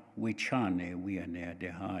wana wichane we nea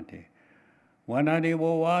de ha de wana de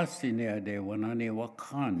wo wasi nea de wana ni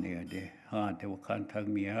wakan nea de ha de wakan tang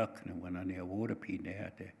miak na wana ni wodapi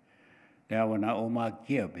nea de there wana oma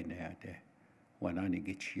giabinade, wana ni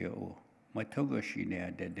gichio, matogashi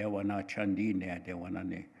neade, there wana chandi neade, wana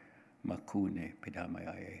ne makune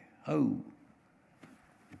pidamaye. Ho.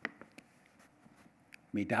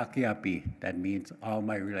 Midakiapi, that means all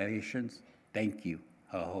my relations, thank you.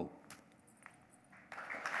 Ho ho.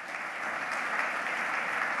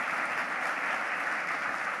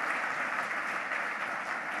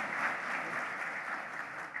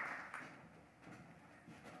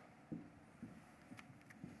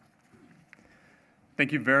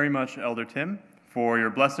 Thank you very much, Elder Tim, for your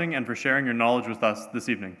blessing and for sharing your knowledge with us this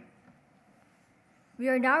evening. We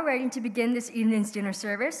are now ready to begin this evening's dinner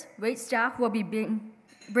service. Wait staff will be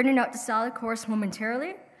bringing out the salad course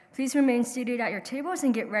momentarily. Please remain seated at your tables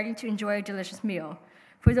and get ready to enjoy a delicious meal.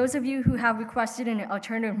 For those of you who have requested an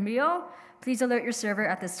alternative meal, please alert your server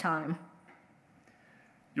at this time.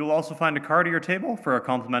 You'll also find a card at your table for a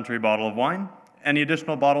complimentary bottle of wine. Any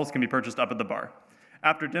additional bottles can be purchased up at the bar.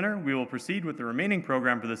 After dinner, we will proceed with the remaining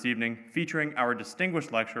program for this evening, featuring our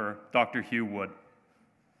distinguished lecturer, Dr. Hugh Wood.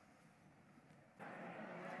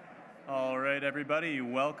 All right, everybody,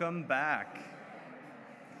 welcome back.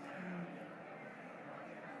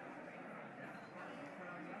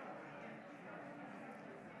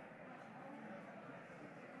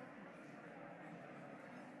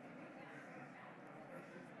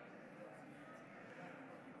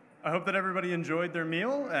 I hope that everybody enjoyed their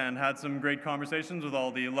meal and had some great conversations with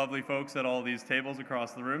all the lovely folks at all these tables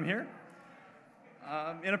across the room here.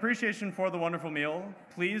 In appreciation for the wonderful meal,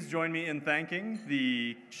 please join me in thanking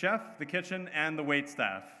the chef, the kitchen, and the wait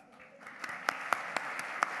staff.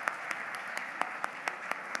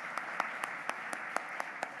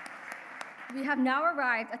 We have now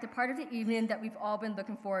arrived at the part of the evening that we've all been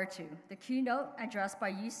looking forward to, the keynote address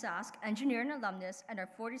by USask engineer and alumnus and our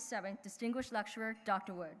 47th distinguished lecturer,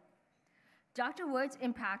 Dr. Wood. Dr. Wood's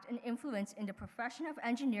impact and influence in the profession of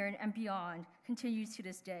engineering and beyond continues to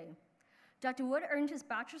this day. Dr. Wood earned his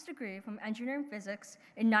bachelor's degree from engineering physics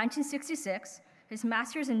in 1966, his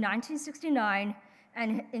master's in 1969, and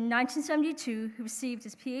in 1972, he received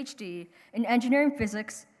his PhD in engineering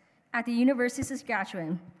physics at the University of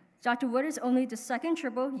Saskatchewan. Dr. Wood is only the second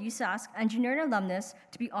triple USask engineering alumnus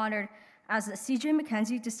to be honored as the C.J.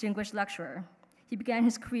 Mackenzie Distinguished Lecturer. He began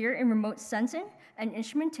his career in remote sensing and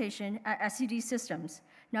instrumentation at SED Systems,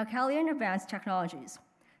 now Calian Advanced Technologies,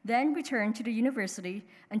 then returned to the university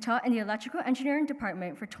and taught in the electrical engineering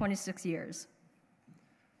department for 26 years.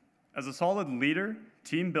 As a solid leader,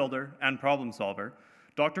 team builder, and problem solver,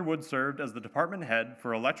 Dr. Wood served as the department head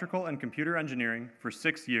for electrical and computer engineering for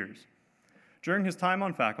 6 years. During his time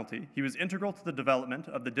on faculty, he was integral to the development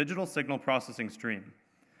of the digital signal processing stream.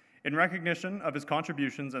 In recognition of his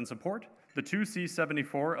contributions and support, the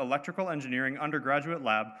 2C74 Electrical Engineering Undergraduate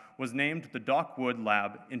Lab was named the Doc Wood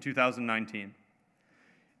Lab in 2019.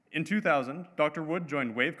 In 2000, Dr. Wood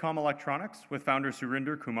joined Wavecom Electronics with founder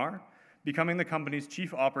Surinder Kumar, becoming the company's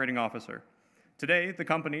chief operating officer. Today, the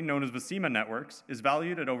company, known as Vecima Networks, is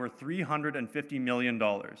valued at over $350 million.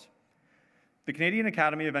 The Canadian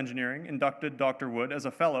Academy of Engineering inducted Dr. Wood as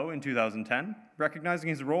a fellow in 2010, recognizing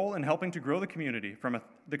his role in helping to grow the community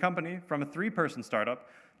the company from a 3-person startup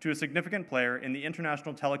to a significant player in the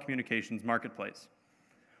international telecommunications marketplace.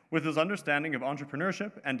 With his understanding of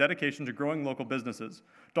entrepreneurship and dedication to growing local businesses,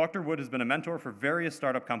 Dr. Wood has been a mentor for various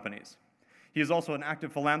startup companies. He is also an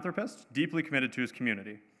active philanthropist, deeply committed to his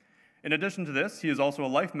community. In addition to this, he is also a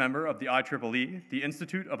life member of the IEEE, the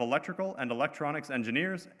Institute of Electrical and Electronics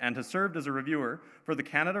Engineers, and has served as a reviewer for the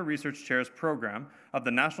Canada Research Chairs program of the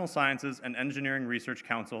National Sciences and Engineering Research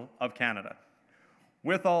Council of Canada.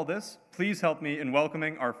 With all this, please help me in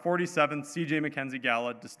welcoming our 47th C.J. Mackenzie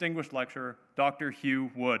Gala Distinguished Lecturer, Dr. Hugh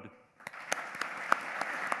Wood.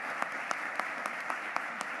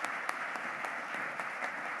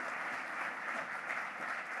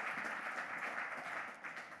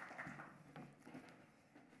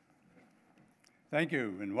 Thank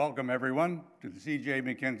you, and welcome everyone to the C.J.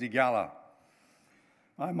 Mackenzie Gala.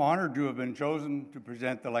 I'm honored to have been chosen to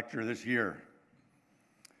present the lecture this year.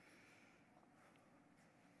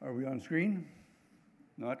 Are we on screen?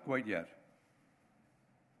 Not quite yet.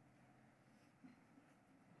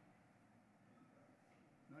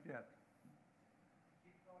 Not yet.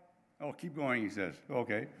 Oh, keep going, he says.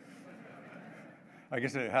 Okay. I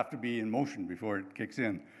guess it have to be in motion before it kicks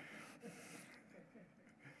in.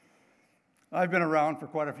 I've been around for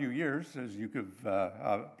quite a few years, as you could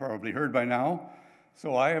probably heard by now,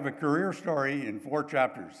 so I have a career story in 4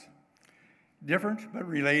 chapters. Different but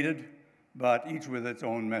related, but each with its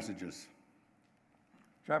own messages.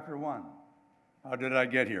 Chapter 1, how did I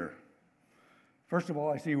get here? First of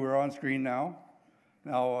all, I see we're on screen now.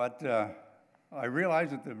 Now, I realize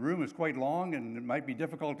that the room is quite long and it might be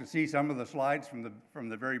difficult to see some of the slides from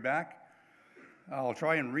the very back. I'll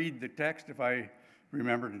try and read the text if I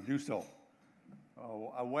remember to do so.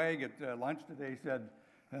 A wag at lunch today said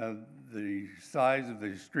the size of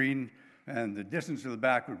the screen and the distance to the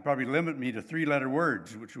back would probably limit me to 3-letter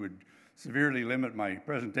words, which would severely limit my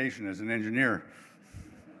presentation as an engineer.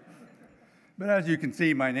 But as you can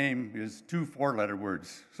see, my name is 2 4-letter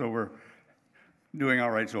words, so we're doing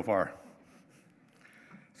all right so far.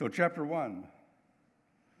 So chapter 1,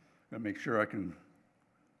 gotta make sure I can.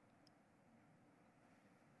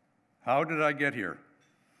 How did I get here?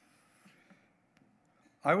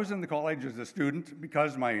 I was in the college as a student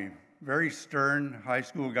because my very stern high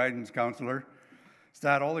school guidance counselor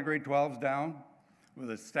sat all the grade 12s down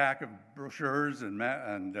with a stack of brochures and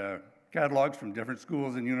catalogs from different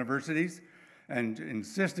schools and universities and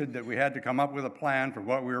insisted that we had to come up with a plan for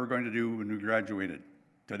what we were going to do when we graduated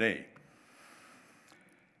today.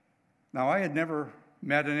 Now, I had never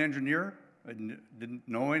met an engineer. I didn't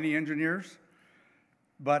know any engineers.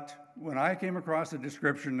 But when I came across a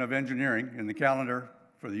description of engineering in the calendar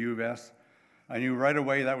for the U of S, I knew right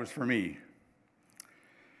away that was for me.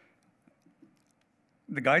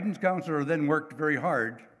 The guidance counselor then worked very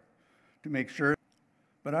hard to make sure,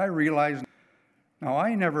 but I realized, now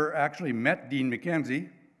I never actually met Dean Mackenzie,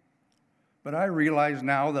 but I realize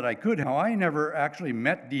now that I could have. Now I never actually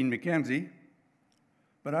met Dean Mackenzie,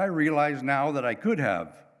 but I realize now that I could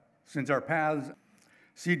have, since our paths,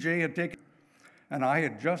 CJ had taken, and I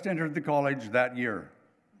had just entered the college that year.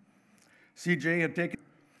 CJ had taken,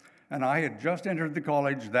 and I had just entered the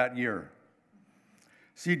college that year.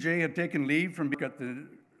 CJ had taken leave from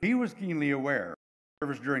he was keenly aware of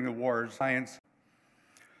service during the war's science.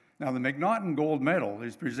 Now, the McNaughton Gold Medal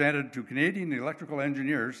is presented to Canadian electrical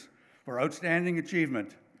engineers for outstanding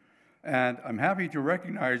achievement, and I'm happy to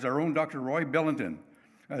recognize our own Dr. Roy Billington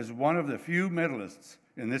as one of the few medalists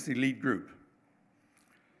in this elite group.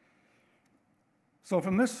 So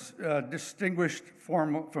from these distinguished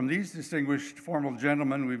formal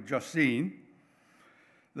gentlemen we've just seen,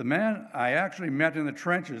 the man I actually met in the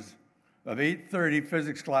trenches of 830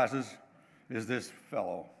 physics classes is this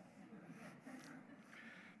fellow.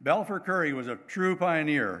 Balfour Curry was a true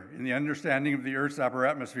pioneer in the understanding of the Earth's upper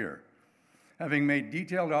atmosphere, having made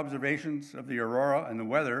detailed observations of the aurora and the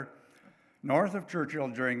weather north of Churchill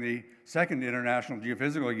during the Second International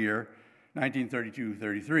Geophysical Year,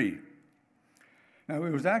 1932-33. Now,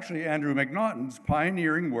 it was actually Andrew McNaughton's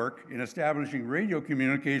pioneering work in establishing radio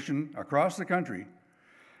communication across the country,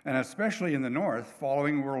 and especially in the north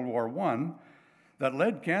following World War I, that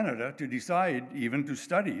led Canada to decide even to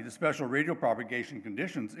study the special radio propagation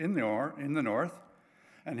conditions in the north,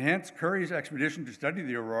 and hence Curry's expedition to study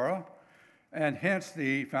the aurora, and hence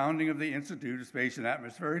the founding of the Institute of Space and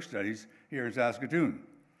Atmospheric Studies here in Saskatoon.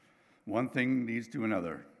 One thing leads to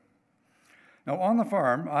another. Now, on the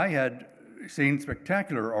farm, I had seen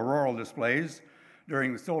spectacular auroral displays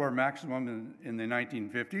during the solar maximum in the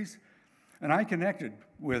 1950s, and I connected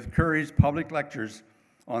with Curry's public lectures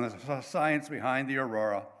on the science behind the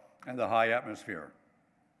aurora and the high atmosphere.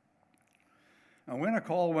 And when a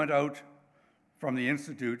call went out from the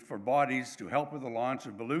Institute for bodies to help with the launch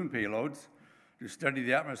of balloon payloads to study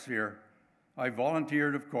the atmosphere, I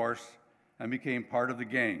volunteered, of course, and became part of the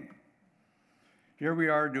gang. Here we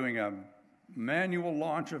are doing a manual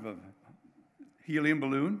launch of a helium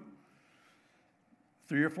balloon.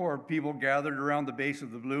 3 or 4 people gathered around the base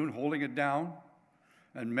of the balloon, holding it down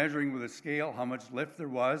and measuring with a scale how much lift there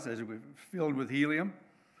was as it was filled with helium.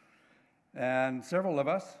 And several of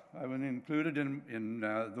us, I was included in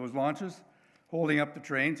those launches, holding up the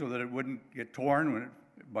train so that it wouldn't get torn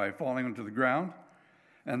by falling onto the ground.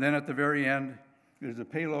 And then at the very end, there's a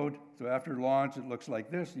payload. So after launch, it looks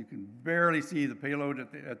like this. You can barely see the payload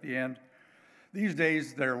at the end. These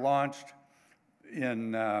days, they're launched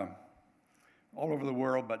in all over the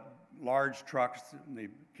world, but large trucks, they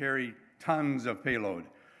carry tons of payload.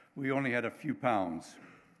 We only had a few pounds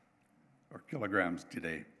or kilograms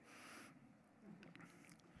today.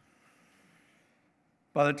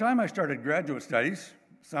 By the time I started graduate studies,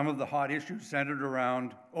 some of the hot issues centered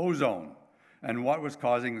around ozone and what was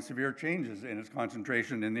causing the severe changes in its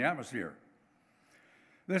concentration in the atmosphere.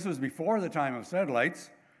 This was before the time of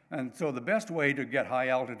satellites, and so the best way to get high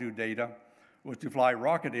altitude data was to fly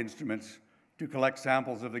rocket instruments to collect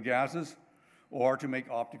samples of the gases or to make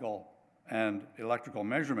optical and electrical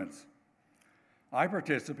measurements. I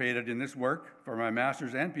participated in this work for my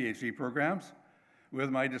master's and PhD programs with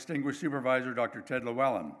my distinguished supervisor, Dr. Ted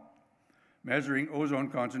Llewellyn, measuring ozone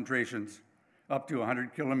concentrations up to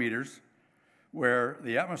 100 kilometers, where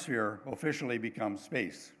the atmosphere officially becomes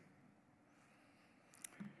space.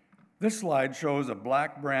 This slide shows a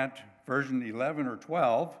Black Brant version 11 or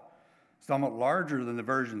 12, somewhat larger than the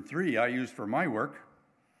version 3 I used for my work.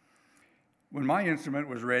 When my instrument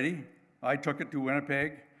was ready, I took it to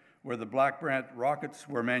Winnipeg, where the Black Brant rockets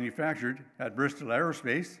were manufactured at Bristol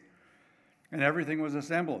Aerospace, and everything was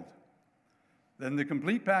assembled. Then the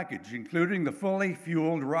complete package, including the fully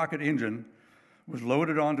fueled rocket engine, was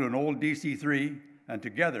loaded onto an old DC-3, and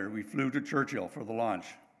together we flew to Churchill for the launch.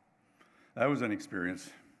 That was an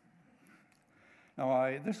experience.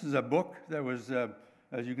 Now, this is a book that was,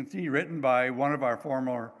 as you can see, written by one of our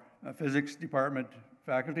former physics department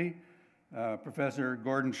faculty, Professor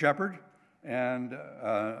Gordon Shepard, and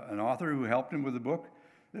an author who helped him with the book.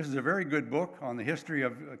 This is a very good book on the history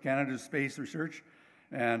of Canada's space research,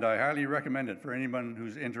 and I highly recommend it for anyone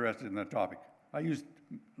who's interested in that topic. I used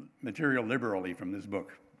material liberally from this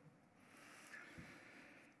book.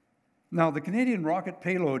 Now, the Canadian rocket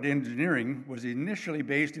payload engineering was initially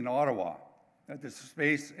based in Ottawa at the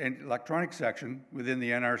Space and Electronics section within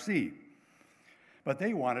the NRC, but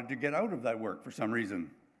they wanted to get out of that work for some reason.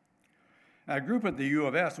 A group at the U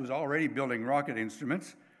of S was already building rocket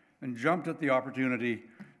instruments and jumped at the opportunity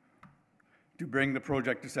to bring the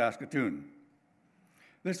project to Saskatoon.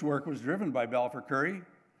 This work was driven by Balfour Curry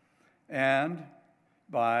and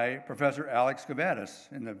by Professor Alex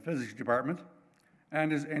Kavadas in the physics department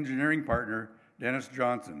and his engineering partner, Dennis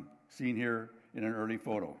Johnson, seen here in an early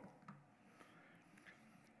photo.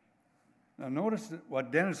 Now notice that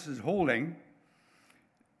what Dennis is holding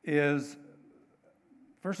is,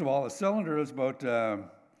 first of all, a cylinder is about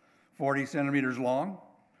 40 centimeters long.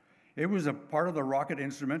 It was a part of the rocket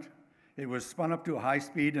instrument. It was spun up to a high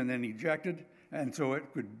speed and then ejected, and so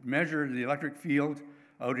it could measure the electric field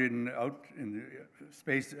out in the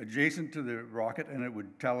space adjacent to the rocket, and it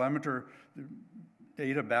would telemeter the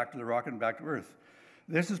data back to the rocket and back to Earth.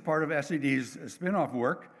 This is part of SED's spin-off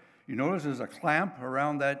work. You notice there's a clamp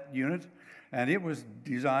around that unit, and it was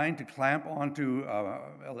designed to clamp onto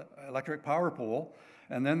an electric power pole,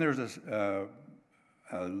 and then there's a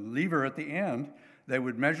lever at the end that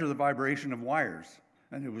would measure the vibration of wires,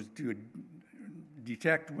 and it was to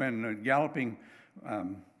detect when galloping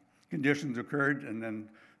conditions occurred, and then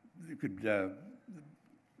it could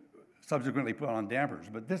subsequently put on dampers.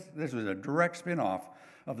 But this was a direct spin-off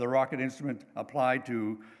of the rocket instrument applied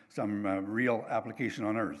to some real application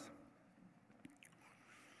on Earth.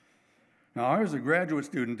 Now, I was a graduate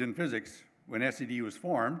student in physics when SED was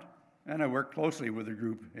formed, and I worked closely with the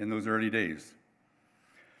group in those early days.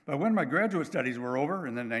 But when my graduate studies were over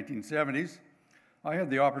in the 1970s, I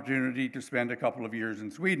had the opportunity to spend a couple of years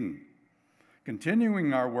in Sweden,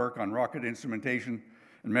 continuing our work on rocket instrumentation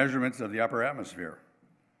and measurements of the upper atmosphere.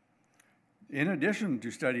 In addition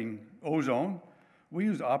to studying ozone, we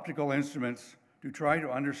use optical instruments to try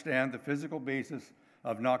to understand the physical basis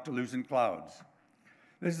of noctilucent clouds.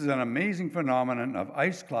 This is an amazing phenomenon of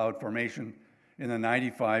ice cloud formation in the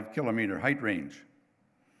 95-kilometer height range.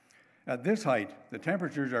 At this height, the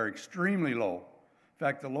temperatures are extremely low, in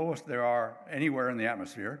fact, the lowest there are anywhere in the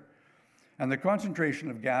atmosphere, and the concentration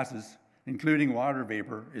of gases, including water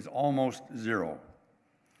vapor, is almost zero.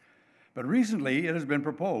 But recently, it has been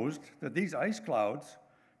proposed that these ice clouds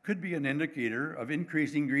could be an indicator of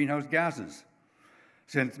increasing greenhouse gases,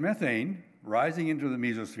 since methane, rising into the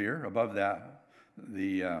mesosphere above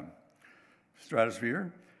the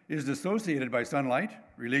stratosphere, is dissociated by sunlight,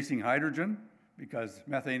 releasing hydrogen, because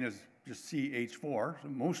methane is just CH4, so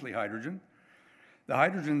mostly hydrogen. The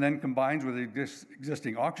hydrogen then combines with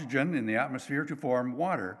existing oxygen in the atmosphere to form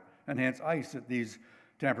water, and hence ice at these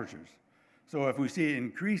temperatures. So if we see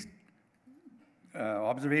increased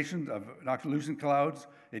observations of noctilucent clouds,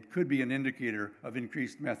 it could be an indicator of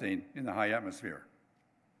increased methane in the high atmosphere.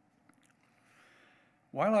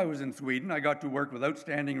 While I was in Sweden, I got to work with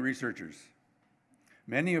outstanding researchers,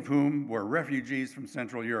 many of whom were refugees from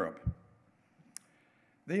Central Europe.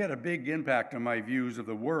 They had a big impact on my views of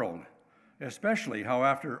the world, especially how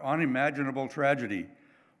after unimaginable tragedy,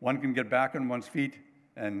 one can get back on one's feet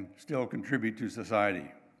and still contribute to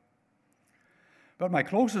society. But my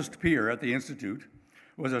closest peer at the Institute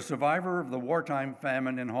was a survivor of the wartime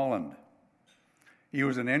famine in Holland. He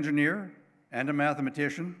was an engineer and a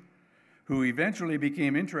mathematician who eventually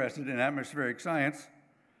became interested in atmospheric science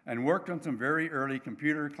and worked on some very early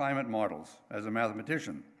computer climate models as a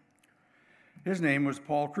mathematician. His name was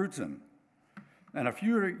Paul Crutzen, and a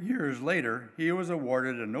few years later, he was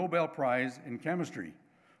awarded a Nobel Prize in chemistry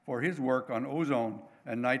for his work on ozone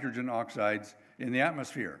and nitrogen oxides in the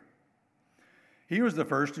atmosphere. He was the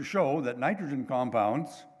first to show that nitrogen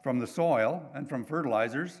compounds from the soil and from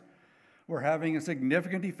fertilizers were having a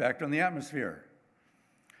significant effect on the atmosphere.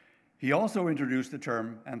 He also introduced the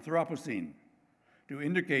term Anthropocene to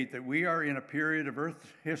indicate that we are in a period of Earth's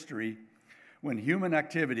history when human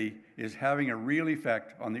activity is having a real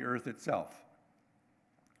effect on the Earth itself.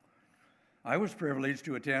 I was privileged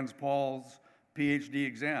to attend Paul's PhD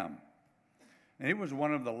exam, and it was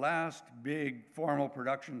one of the last big formal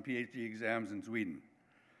production PhD exams in Sweden,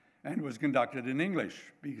 and was conducted in English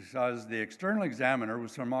because the external examiner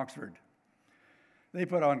was from Oxford. They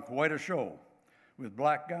put on quite a show with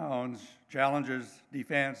black gowns, challenges,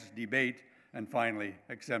 defense, debate, and finally,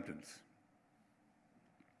 acceptance.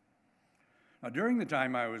 Now, during the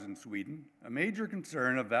time I was in Sweden, a major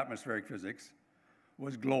concern of atmospheric physics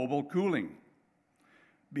was global cooling,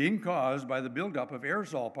 being caused by the buildup of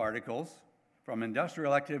aerosol particles from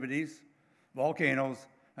industrial activities, volcanoes,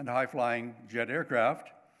 and high-flying jet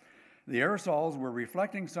aircraft. The aerosols were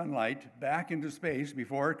reflecting sunlight back into space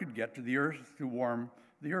before it could get to the Earth to warm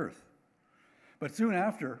the Earth. But soon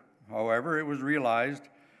after, however, it was realized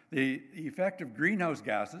the effect of greenhouse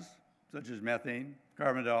gases, such as methane,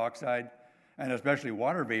 carbon dioxide, and especially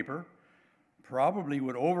water vapor, probably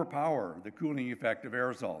would overpower the cooling effect of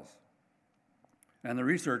aerosols. And the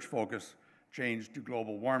research focus changed to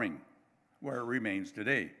global warming, where it remains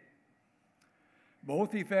today.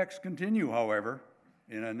 Both effects continue, however,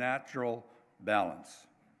 in a natural balance.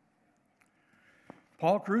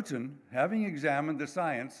 Paul Crutzen, having examined the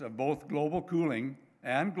science of both global cooling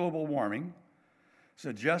and global warming,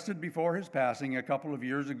 suggested before his passing a couple of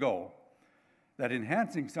years ago that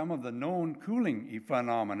enhancing some of the known cooling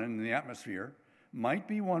phenomena in the atmosphere might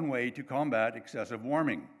be one way to combat excessive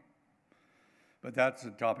warming. But that's a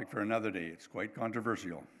topic for another day. It's quite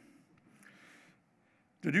controversial.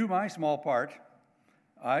 To do my small part,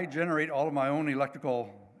 I generate all of my own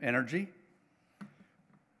electrical energy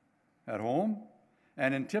at home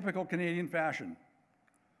and in typical Canadian fashion.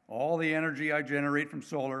 All the energy I generate from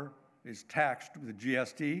solar is taxed with the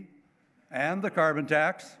GST and the carbon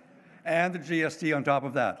tax and the GST on top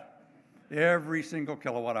of that. Every single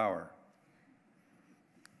kilowatt hour.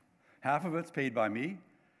 Half of it's paid by me,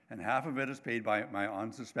 and half of it is paid by my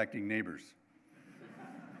unsuspecting neighbors.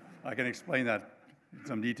 I can explain that in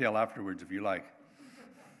some detail afterwards if you like.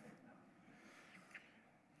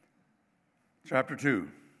 Chapter 2.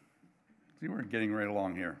 See, we're getting right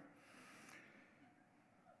along here.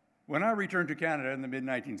 When I returned to Canada in the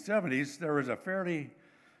mid-1970s, there was a fairly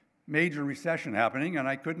major recession happening, and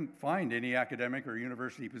I couldn't find any academic or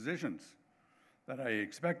university positions that I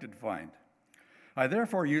expected to find. I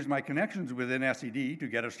therefore used my connections within SED to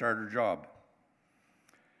get a starter job.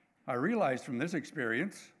 I realized from this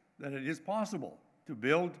experience that it is possible to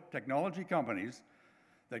build technology companies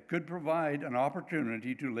that could provide an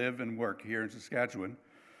opportunity to live and work here in Saskatchewan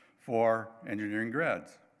for engineering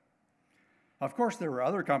grads. Of course, there were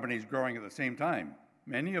other companies growing at the same time,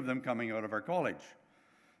 many of them coming out of our college,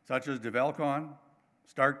 such as Develcon,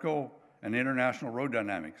 Startco, and International Road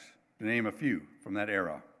Dynamics, to name a few from that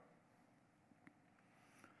era.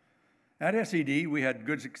 At SED, we had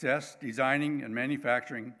good success designing and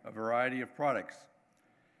manufacturing a variety of products,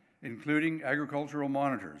 including agricultural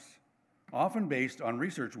monitors, often based on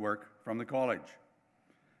research work from the college.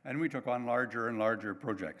 And we took on larger and larger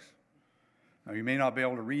projects. Now, you may not be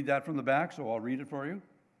able to read that from the back, so I'll read it for you.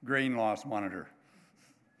 Grain loss monitor.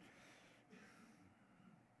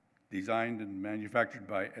 Designed and manufactured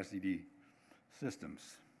by SED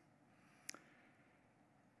Systems.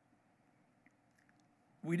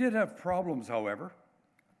 We did have problems, however,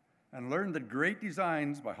 and learned that great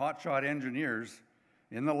designs by hotshot engineers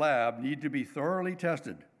in the lab need to be thoroughly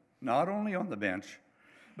tested, not only on the bench,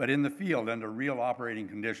 but in the field under real operating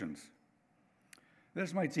conditions.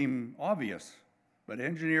 This might seem obvious, but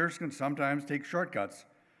engineers can sometimes take shortcuts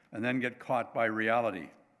and then get caught by reality.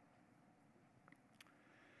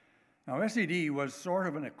 Now, SED was sort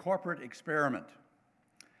of a corporate experiment,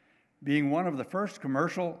 being one of the first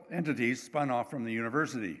commercial entities spun off from the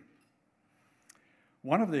university.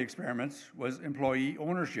 One of the experiments was employee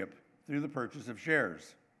ownership through the purchase of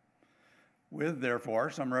shares, with therefore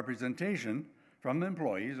some representation from the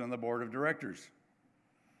employees on the board of directors.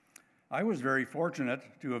 I was very fortunate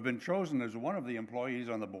to have been chosen as one of the employees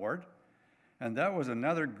on the board, and that was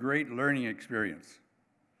another great learning experience.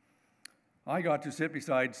 I got to sit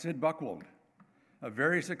beside Sid Buckwold, a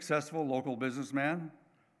very successful local businessman,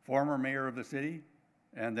 former mayor of the city,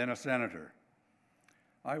 and then a senator.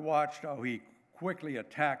 I watched how he quickly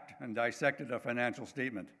attacked and dissected a financial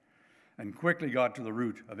statement and quickly got to the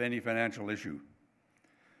root of any financial issue.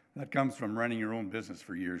 That comes from running your own business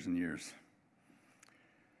for years and years.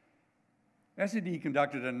 SED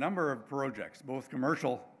conducted a number of projects, both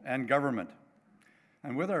commercial and government.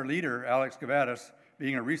 And with our leader, Alex Kavadas,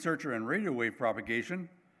 being a researcher in radio wave propagation,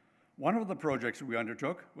 one of the projects we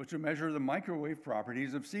undertook was to measure the microwave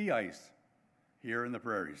properties of sea ice here in the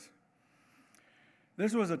prairies.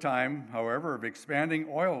 This was a time, however, of expanding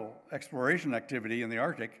oil exploration activity in the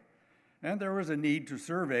Arctic, and there was a need to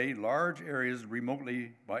survey large areas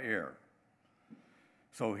remotely by air.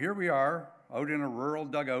 So here we are, out in a rural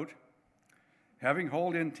dugout, having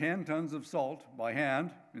hauled in 10 tons of salt by hand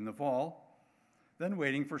in the fall, then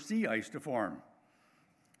waiting for sea ice to form.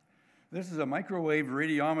 This is a microwave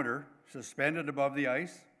radiometer suspended above the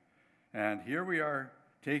ice, and here we are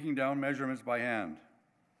taking down measurements by hand.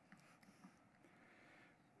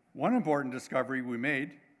 One important discovery we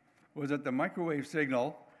made was that the microwave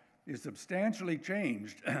signal is substantially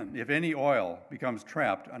changed if any oil becomes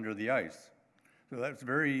trapped under the ice. So that's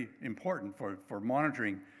very important for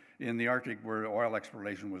monitoring in the Arctic where oil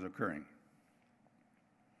exploration was occurring.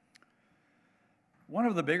 One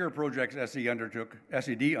of the bigger projects SED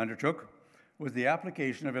undertook was the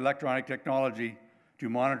application of electronic technology to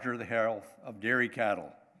monitor the health of dairy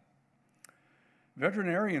cattle.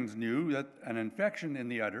 Veterinarians knew that an infection in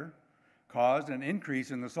the udder caused an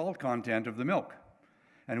increase in the salt content of the milk,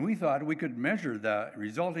 and we thought we could measure the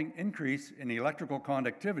resulting increase in electrical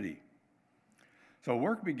conductivity. So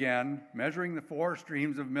work began measuring the 4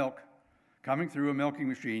 streams of milk coming through a milking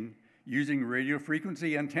machine using radio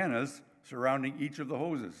frequency antennas surrounding each of the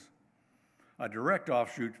hoses, a direct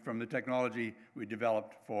offshoot from the technology we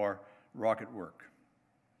developed for rocket work.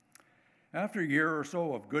 After a year or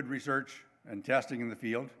so of good research and testing in the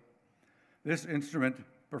field, this instrument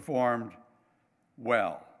performed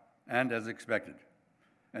well and as expected,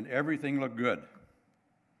 and everything looked good.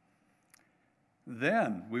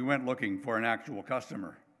 Then we went looking for an actual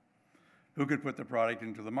customer who could put the product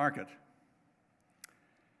into the market.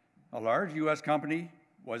 A large US company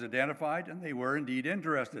was identified, and they were indeed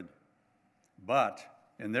interested. But,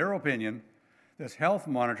 in their opinion, this health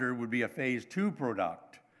monitor would be a phase 2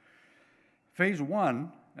 product. Phase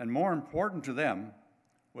 1, and more important to them,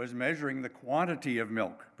 was measuring the quantity of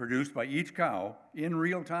milk produced by each cow in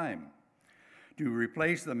real time to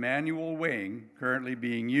replace the manual weighing currently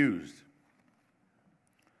being used.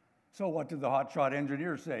 So what did the hotshot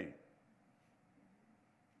engineers say?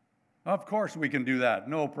 Of course we can do that,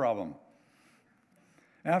 no problem.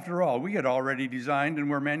 After all, we had already designed and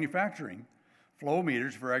were manufacturing flow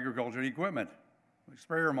meters for agricultural equipment, like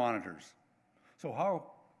sprayer monitors. So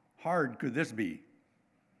how hard could this be?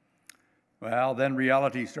 Well, then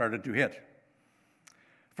reality started to hit.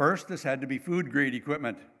 First, this had to be food-grade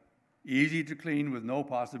equipment, easy to clean with no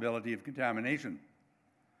possibility of contamination.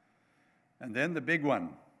 And then the big one.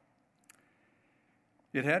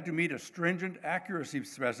 It had to meet a stringent accuracy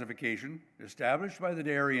specification established by the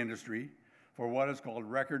dairy industry for what is called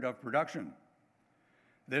record of production.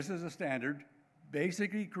 This is a standard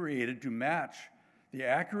basically created to match the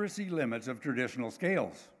accuracy limits of traditional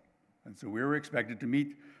scales. And so we were expected to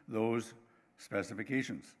meet those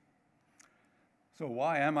specifications. So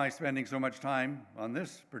why am I spending so much time on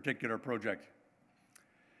this particular project?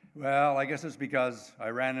 Well, I guess it's because I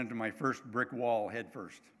ran into my first brick wall head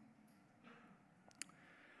first.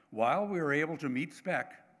 While we were able to meet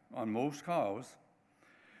spec on most cows,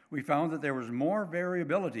 we found that there was more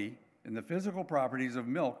variability in the physical properties of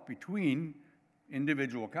milk between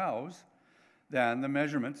individual cows than the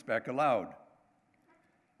measurement spec allowed.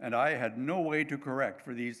 And I had no way to correct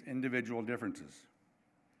for these individual differences.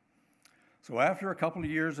 So after a couple of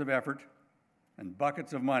years of effort and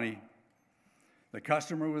buckets of money, the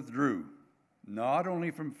customer withdrew, not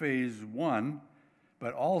only from phase 1,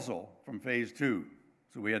 but also from phase 2.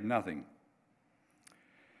 So we had nothing.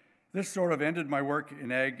 This sort of ended my work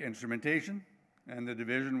in ag instrumentation, and the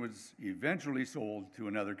division was eventually sold to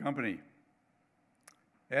another company.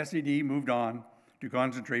 SED moved on to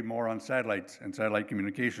concentrate more on satellites and satellite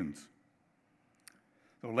communications.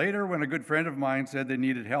 So later, when a good friend of mine said they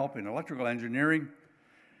needed help in electrical engineering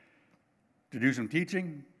to do some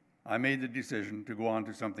teaching, I made the decision to go on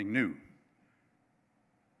to something new.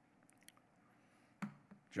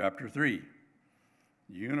 Chapter 3,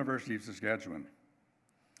 University of Saskatchewan.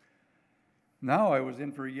 Now I was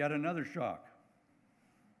in for yet another shock.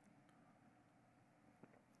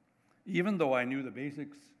 Even though I knew the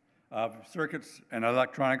basics of circuits and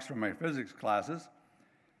electronics from my physics classes,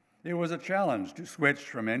 it was a challenge to switch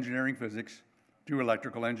from engineering physics to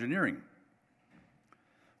electrical engineering.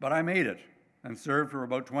 But I made it and served for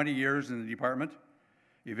about 20 years in the department,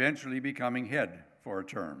 eventually becoming head for a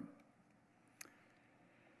term.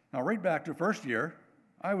 Now, right back to first year,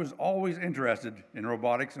 I was always interested in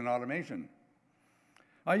robotics and automation.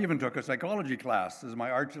 I even took a psychology class as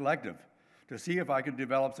my arts elective to see if I could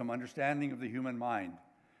develop some understanding of the human mind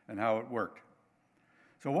and how it worked.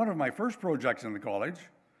 So one of my first projects in the college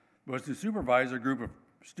was to supervise a group of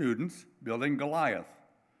students building Goliath.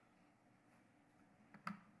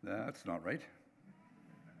 That's not right.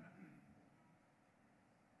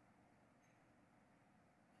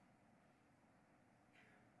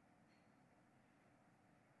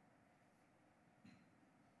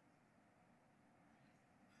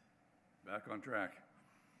 Back on track.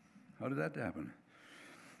 How did that happen?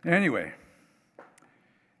 Anyway,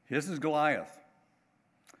 this is Goliath,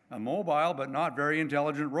 a mobile but not very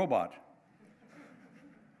intelligent robot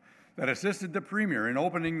that assisted the premier in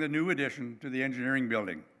opening the new addition to the engineering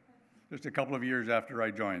building just a couple of years after I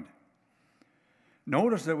joined.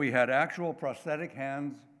 Notice that we had actual prosthetic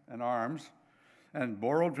hands and arms and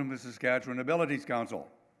borrowed from the Saskatchewan Abilities Council.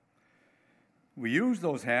 We used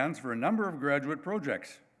those hands for a number of graduate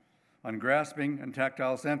projects on grasping and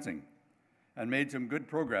tactile sensing and made some good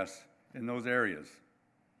progress in those areas.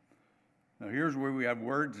 Now here's where we have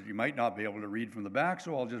words that you might not be able to read from the back,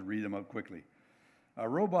 so I'll just read them out quickly. A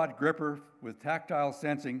robot gripper with tactile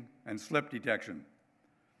sensing and slip detection.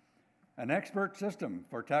 An expert system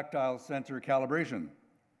for tactile sensor calibration.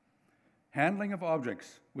 Handling of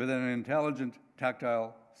objects with an intelligent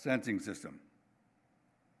tactile sensing system.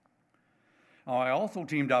 Now, I also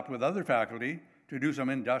teamed up with other faculty to do some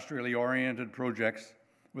industrially oriented projects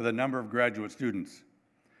with a number of graduate students.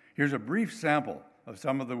 Here's a brief sample of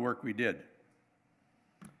some of the work we did.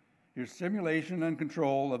 Here's simulation and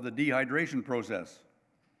control of the dehydration process.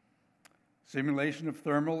 Simulation of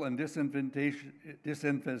thermal and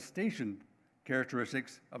disinfestation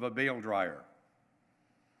characteristics of a bale dryer.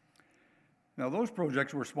 Now, those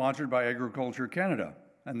projects were sponsored by Agriculture Canada,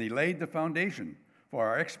 and they laid the foundation for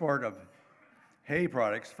our export of hay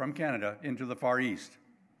products from Canada into the Far East,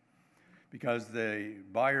 because the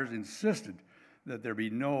buyers insisted that there be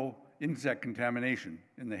no insect contamination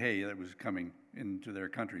in the hay that was coming into their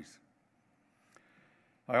countries.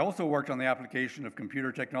 I also worked on the application of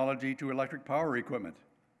computer technology to electric power equipment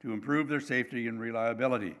to improve their safety and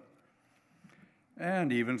reliability,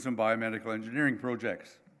 and even some biomedical engineering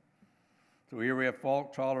projects. So here we have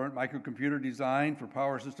fault-tolerant microcomputer design for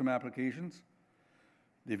power system applications,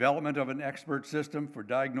 development of an expert system for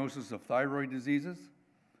diagnosis of thyroid diseases,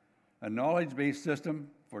 a knowledge-based system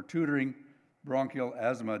for tutoring bronchial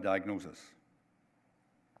asthma diagnosis.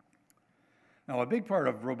 Now, a big part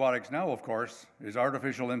of robotics now, of course, is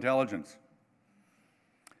artificial intelligence.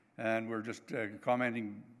 And we're just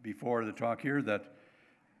commenting before the talk here that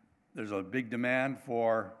there's a big demand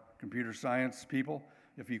for computer science people,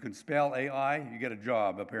 if you can spell AI, you get a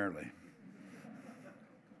job, apparently.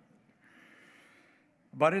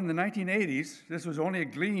 But in the 1980s, this was only a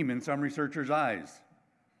gleam in some researchers' eyes.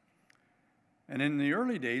 And in the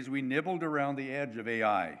early days, we nibbled around the edge of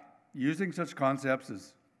AI, using such concepts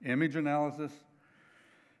as image analysis,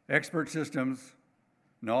 expert systems,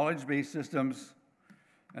 knowledge-based systems,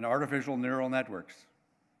 and artificial neural networks.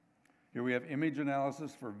 Here we have image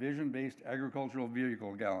analysis for vision-based agricultural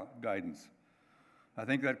vehicle guidance. I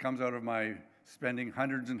think that comes out of my spending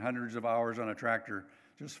hundreds and hundreds of hours on a tractor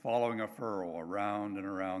just following a furrow around and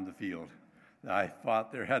around the field. I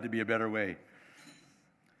thought there had to be a better way.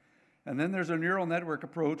 And then there's a neural network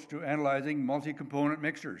approach to analyzing multi-component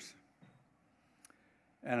mixtures,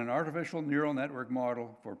 and an artificial neural network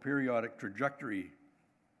model for periodic trajectory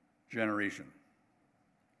generation.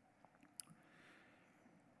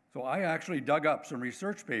 So I actually dug up some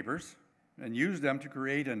research papers and used them to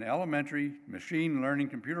create an elementary machine learning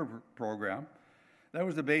computer program that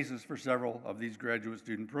was the basis for several of these graduate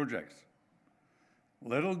student projects.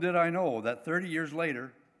 Little did I know that 30 years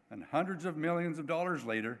later, and hundreds of millions of dollars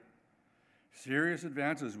later, serious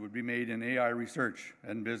advances would be made in AI research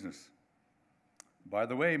and business. By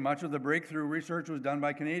the way, much of the breakthrough research was done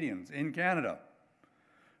by Canadians in Canada,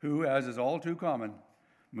 who, as is all too common,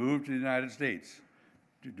 moved to the United States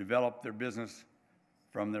to develop their business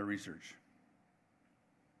from their research.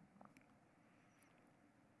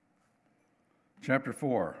 Chapter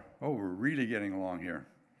 4. Oh, we're really getting along here.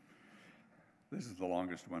 This is the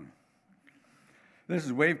longest one. This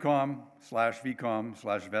is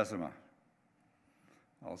Wavecom/VCom/Vecima.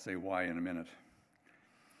 I'll say why in a minute.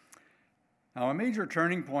 Now, a major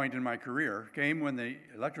turning point in my career came when the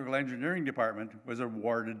electrical engineering department was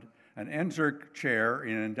awarded an NSERC chair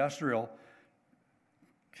in industrial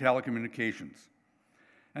telecommunications.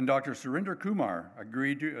 And Dr. Surinder Kumar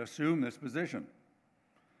agreed to assume this position.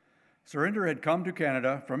 Surinder had come to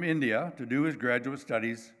Canada from India to do his graduate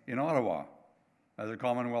studies in Ottawa as a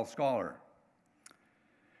Commonwealth Scholar.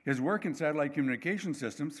 His work in satellite communication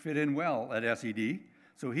systems fit in well at SED,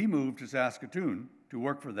 so he moved to Saskatoon to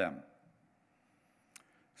work for them.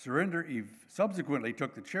 Surinder subsequently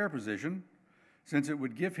took the chair position since it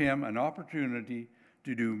would give him an opportunity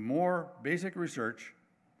to do more basic research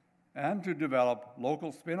and to develop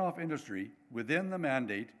local spin-off industry within the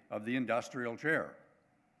mandate of the industrial chair.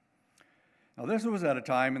 Now, this was at a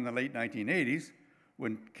time in the late 1980s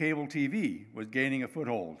when cable TV was gaining a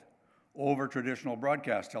foothold over traditional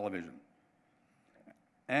broadcast television,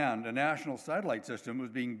 and a national satellite system was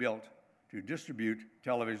being built to distribute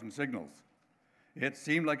television signals. It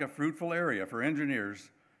seemed like a fruitful area for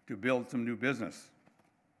engineers to build some new business.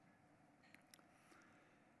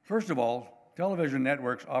 First of all, television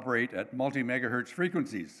networks operate at multi-megahertz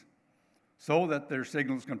frequencies so that their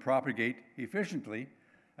signals can propagate efficiently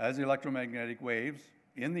as electromagnetic waves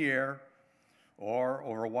in the air or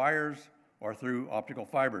over wires or through optical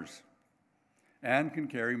fibers, and can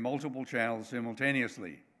carry multiple channels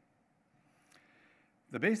simultaneously.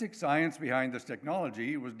 The basic science behind this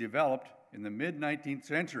technology was developed in the mid-19th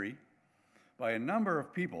century by a number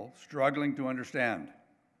of people struggling to understand,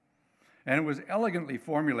 and it was elegantly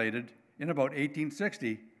formulated in about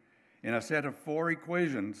 1860 in a set of 4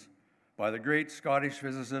 equations by the great Scottish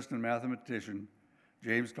physicist and mathematician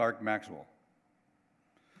James Clerk Maxwell.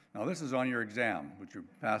 Now, this is on your exam, which you're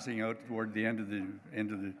passing out toward the end of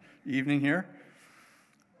the evening here.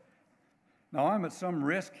 Now, I'm at some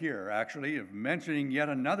risk here, actually, of mentioning yet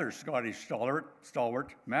another Scottish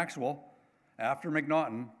stalwart, Maxwell, after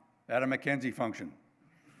McNaughton at a Mackenzie function.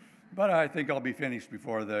 But I think I'll be finished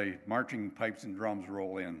before the marching pipes and drums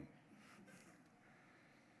roll in.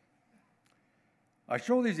 I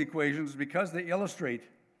show these equations because they illustrate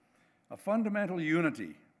a fundamental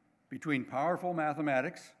unity between powerful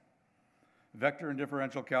mathematics, vector and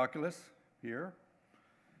differential calculus here,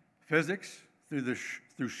 physics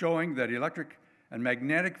through showing that electric and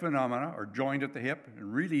magnetic phenomena are joined at the hip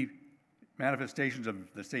and really manifestations of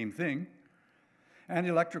the same thing, and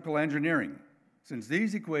electrical engineering, since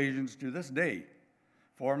these equations to this day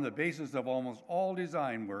form the basis of almost all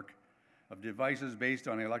design work of devices based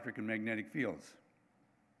on electric and magnetic fields.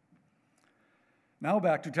 Now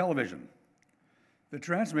back to television. The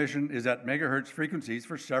transmission is at megahertz frequencies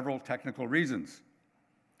for several technical reasons.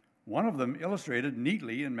 One of them illustrated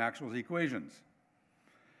neatly in Maxwell's equations.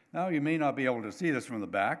 Now, you may not be able to see this from the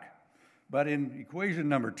back, but in equation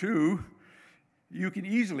number 2, you can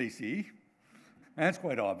easily see, and it's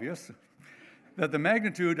quite obvious, that the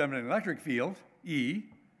magnitude of an electric field, E,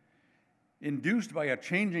 induced by a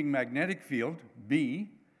changing magnetic field,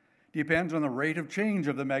 B, depends on the rate of change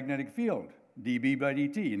of the magnetic field, dB by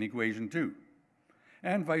dt in equation 2,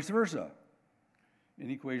 and vice versa in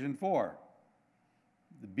equation 4.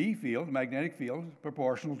 The B field, magnetic field,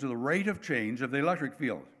 proportional to the rate of change of the electric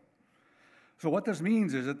field. So what this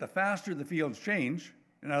means is that the faster the fields change,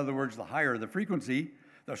 in other words, the higher the frequency,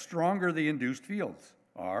 the stronger the induced fields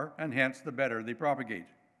are, and hence the better they propagate.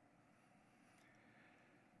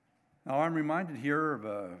 Now I'm reminded here of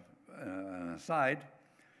an aside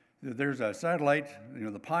that there's a satellite,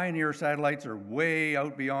 the Pioneer satellites are way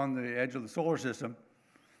out beyond the edge of the solar system,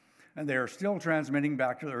 and they are still transmitting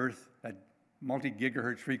back to the Earth at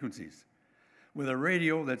multi-gigahertz frequencies with a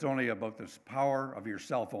radio that's only about the power of your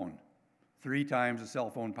cell phone. 3 times the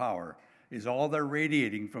cell phone power is all they're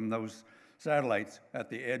radiating from those satellites at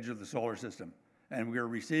the edge of the solar system. And we are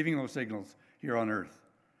receiving those signals here on Earth.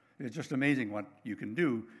 It's just amazing what you can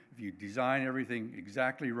do if you design everything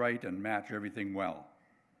exactly right and match everything well.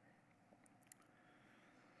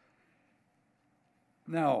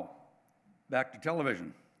 Now, back to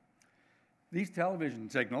television. These television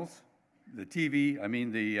signals, the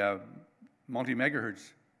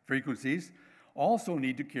multi-megahertz frequencies, also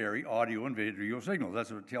need to carry audio and video signals.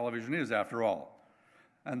 That's what television is, after all.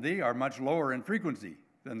 And they are much lower in frequency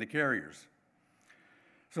than the carriers.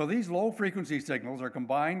 So these low frequency signals are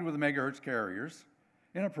combined with the megahertz carriers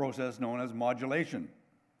in a process known as modulation.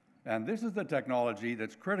 And this is the technology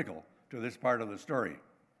that's critical to this part of the story.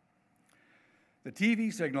 The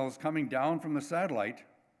TV signals coming down from the satellite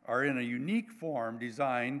are in a unique form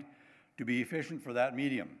designed to be efficient for that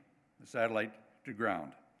medium, the satellite to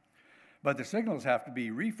ground. But the signals have to be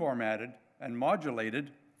reformatted and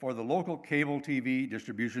modulated for the local cable TV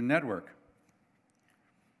distribution network.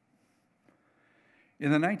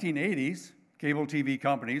 In the 1980s, cable TV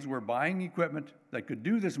companies were buying equipment that could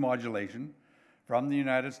do this modulation from the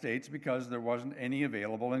United States because there wasn't any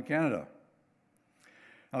available in Canada.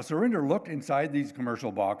 Now, Surinder looked inside these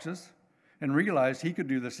commercial boxes and realized he could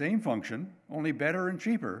do the same function, only better and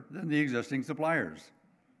cheaper than the existing suppliers.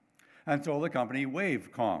 And so the company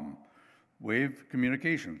Wavecom, Wave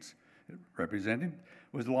Communications, represented,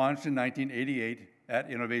 was launched in 1988 at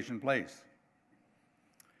Innovation Place.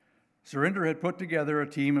 Surinder had put together a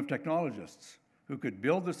team of technologists who could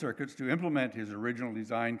build the circuits to implement his original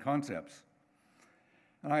design concepts.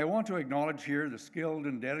 And I want to acknowledge here the skilled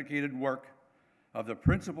and dedicated work of the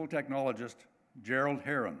principal technologist, Gerald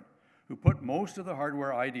Heron, who put most of the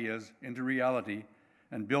hardware ideas into reality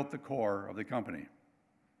and built the core of the company.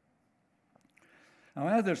 Now,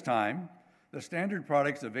 at this time, the standard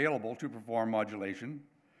products available to perform modulation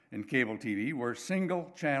in cable TV were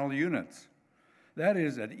single-channel units. That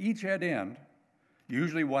is, at each head end,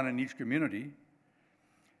 usually one in each community,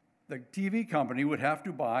 the TV company would have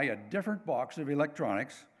to buy a different box of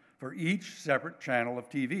electronics for each separate channel of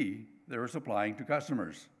TV they were supplying to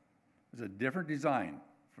customers. It's a different design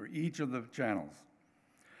for each of the channels.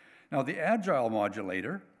 Now, the agile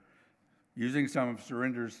modulator, using some of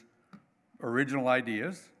Surinder's original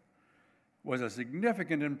ideas, was a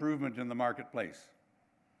significant improvement in the marketplace,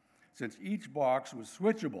 since each box was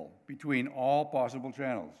switchable between all possible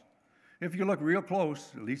channels. If you look real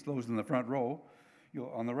close, at least those in the front row,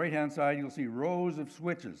 on the right-hand side, you'll see rows of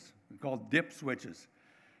switches called dip switches.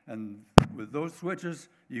 And with those switches,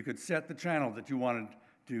 you could set the channel that you wanted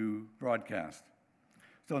to broadcast.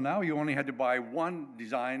 So now you only had to buy one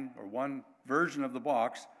design or one version of the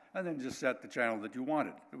box and then just set the channel that you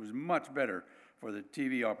wanted. It was much better for the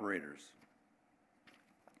TV operators.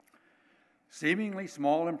 Seemingly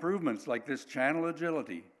small improvements like this channel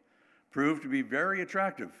agility proved to be very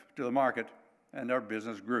attractive to the market, and our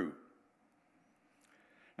business grew.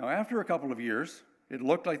 Now, after a couple of years, it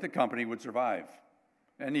looked like the company would survive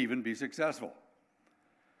and even be successful.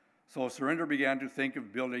 So Surinder began to think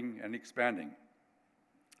of building and expanding.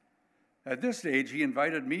 At this stage, he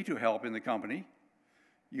invited me to help in the company,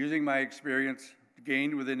 using my experience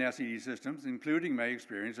gained within SED Systems, including my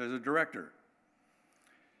experience as a director,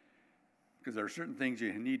 because there are certain things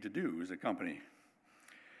you need to do as a company.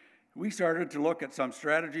 We started to look at some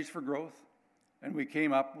strategies for growth, and we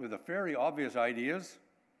came up with a very obvious ideas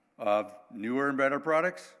of newer and better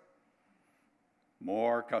products,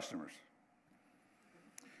 more customers.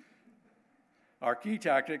 Our key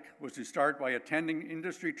tactic was to start by attending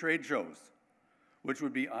industry trade shows, which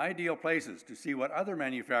would be ideal places to see what other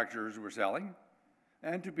manufacturers were selling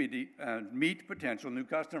and to meet potential new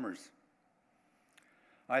customers.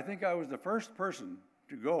 I think I was the first person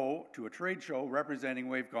to go to a trade show representing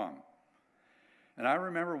Wavecom. And I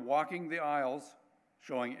remember walking the aisles,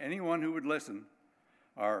 showing anyone who would listen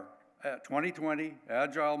our 2020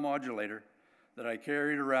 Agile modulator that I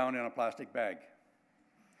carried around in a plastic bag.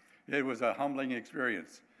 It was a humbling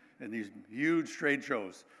experience. in these huge trade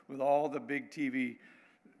shows with all the big TV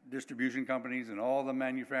distribution companies and all the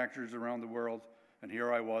manufacturers around the world. And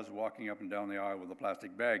here I was walking up and down the aisle with a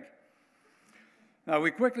plastic bag. Now,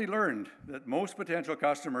 we quickly learned that most potential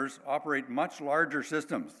customers operate much larger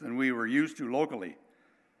systems than we were used to locally,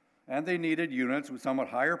 and they needed units with somewhat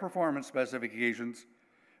higher performance specifications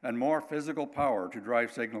and more physical power to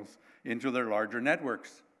drive signals into their larger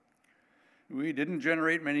networks. We didn't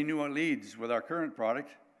generate many new leads with our current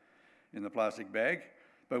product in the plastic bag,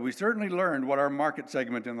 but we certainly learned what our market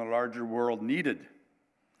segment in the larger world needed.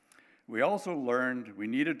 We also learned we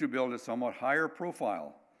needed to build a somewhat higher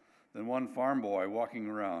profile than one farm boy walking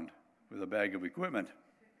around with a bag of equipment.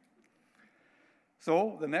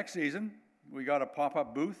 So the next season, we got a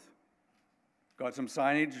pop-up booth, got some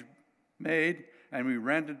signage made, and we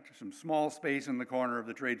rented some small space in the corner of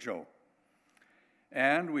the trade show.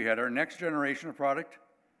 And we had our next generation of product,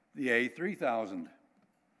 the A3000.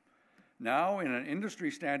 Now in an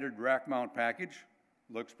industry standard rack mount package,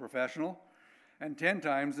 looks professional, and 10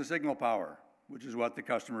 times the signal power, which is what the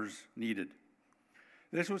customers needed.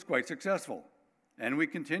 This was quite successful, and we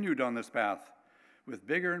continued on this path with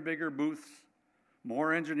bigger and bigger booths,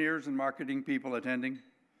 more engineers and marketing people attending,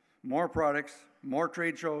 more products, more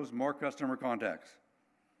trade shows, more customer contacts.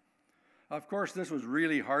 Of course, this was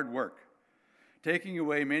really hard work, taking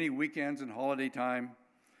away many weekends and holiday time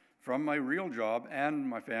from my real job and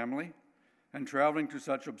my family, and traveling to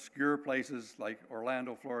such obscure places like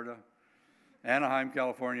Orlando, Florida, Anaheim,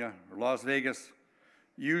 California, or Las Vegas,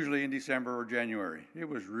 usually in December or January. It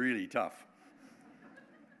was really tough.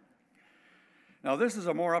 Now, this is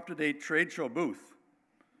a more up-to-date trade show booth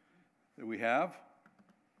that we have,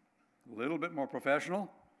 a little bit more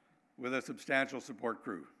professional, with a substantial support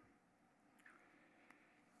crew.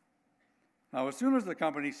 Now, as soon as the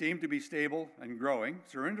company seemed to be stable and growing,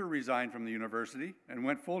 Surinder resigned from the university and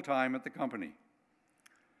went full-time at the company.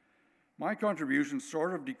 My contributions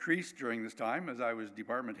sort of decreased during this time as I was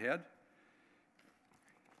department head,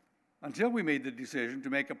 until we made the decision to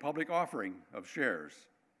make a public offering of shares.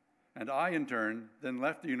 And I, in turn, then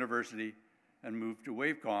left the university and moved to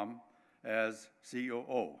Wavecom as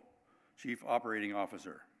COO, Chief Operating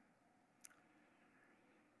Officer.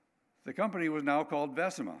 The company was now called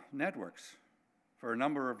Vecima Networks for a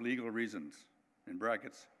number of legal reasons, in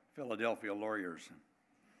brackets, Philadelphia lawyers.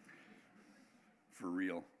 For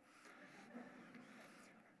real.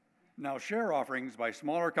 Now, share offerings by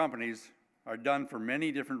smaller companies are done for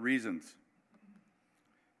many different reasons.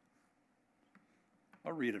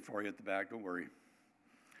 I'll read it for you at the back, don't worry.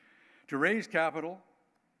 To raise capital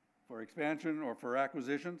for expansion or for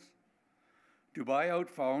acquisitions, to buy out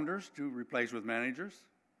founders to replace with managers,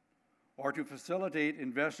 or to facilitate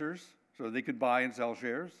investors so they could buy and sell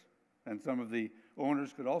shares, and some of the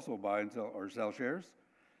owners could also buy and sell shares,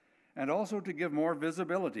 and also to give more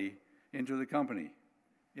visibility into the company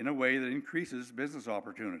in a way that increases business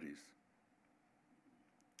opportunities.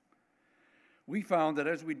 We found that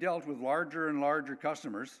as we dealt with larger and larger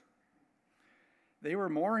customers, they were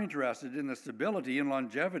more interested in the stability and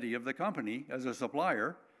longevity of the company as a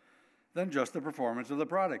supplier than just the performance of the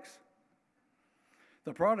products.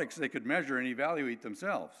 The products they could measure and evaluate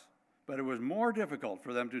themselves, but it was more difficult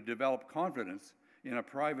for them to develop confidence in a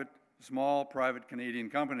small private Canadian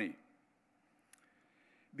company.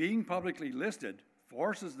 Being publicly listed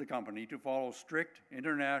forces the company to follow strict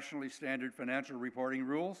internationally standard financial reporting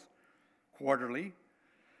rules quarterly,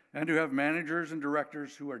 and to have managers and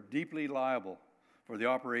directors who are deeply liable for the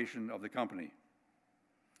operation of the company.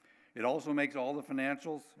 It also makes all the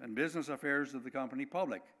financials and business affairs of the company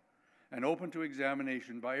public and open to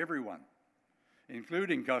examination by everyone,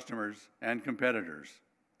 including customers and competitors.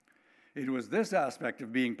 It was this aspect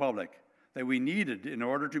of being public that we needed in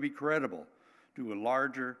order to be credible to a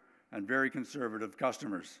larger and very conservative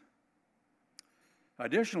customers.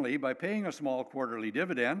 Additionally, by paying a small quarterly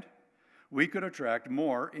dividend, we could attract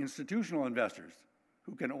more institutional investors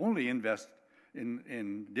who can only invest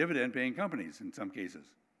in dividend-paying companies in some cases.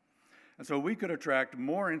 And so we could attract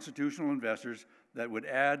more institutional investors that would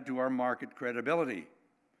add to our market credibility.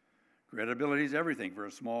 Credibility is everything for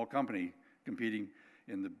a small company competing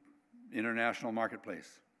in the international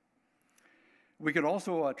marketplace. We could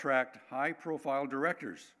also attract high-profile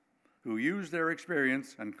directors who use their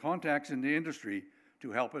experience and contacts in the industry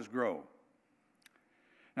to help us grow.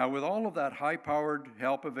 Now, with all of that high-powered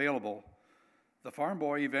help available, the farm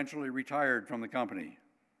boy eventually retired from the company.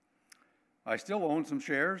 I still own some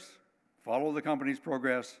shares, follow the company's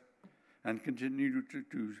progress, and continue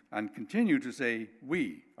to say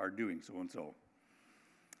we are doing so and so.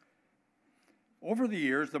 Over the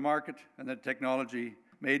years, the market and the technology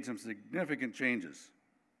made some significant changes.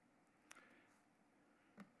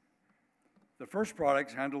 The first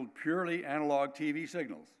products handled purely analog TV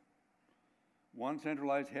signals. One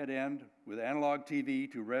centralized head end with analog TV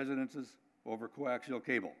to residences over coaxial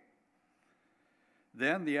cable.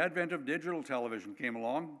 Then the advent of digital television came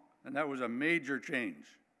along, and that was a major change.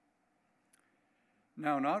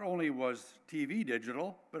 Now, not only was TV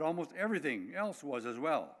digital, but almost everything else was as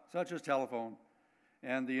well, such as telephone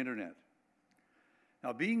and the internet.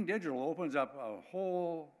 Now, being digital opens up a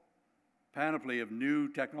whole panoply of new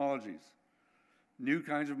technologies, new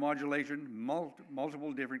kinds of modulation,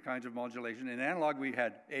 multiple different kinds of modulation. In analog, we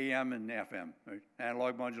had AM and FM, right?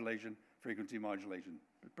 Analog modulation, frequency modulation,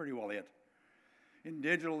 pretty well it. In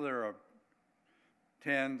digital, there are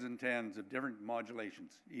tens and tens of different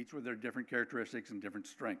modulations, each with their different characteristics and different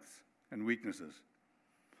strengths and weaknesses.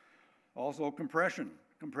 Also, compression.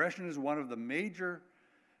 Compression is one of the major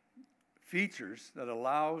features that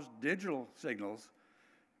allows digital signals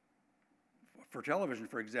for television,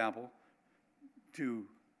 for example, to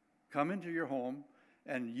come into your home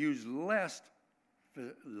and use less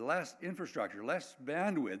infrastructure, less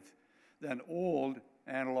bandwidth than old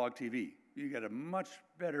analog TV. You get a much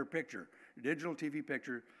better picture. Digital TV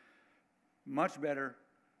picture, much better,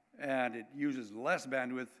 and it uses less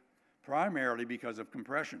bandwidth primarily because of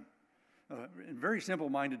compression. In very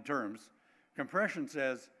simple-minded terms, compression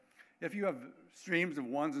says if you have streams of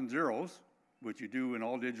ones and zeros, which you do in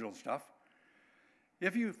all digital stuff,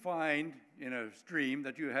 if you find in a stream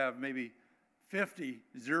that you have maybe 50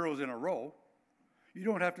 zeros in a row, you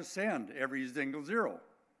don't have to send every single zero.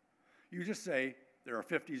 You just say, there are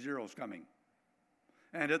 50 zeros coming.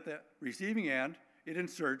 And at the receiving end, it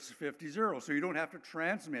inserts 50 zeros, so you don't have to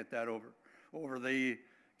transmit that over the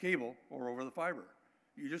cable or over the fiber.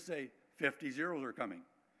 You just say 50 zeros are coming.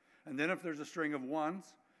 And then if there's a string of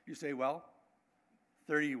ones, you say, well,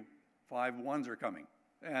 35 ones are coming.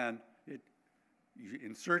 And you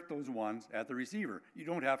insert those ones at the receiver. You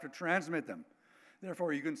don't have to transmit them.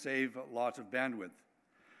 Therefore, you can save lots of bandwidth.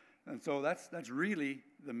 And so that's really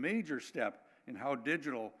the major step in how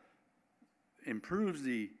digital improves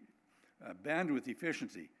the bandwidth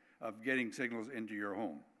efficiency of getting signals into your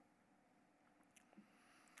home.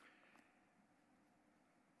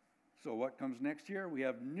 So what comes next here? We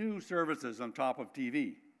have new services on top of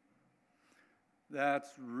TV. That's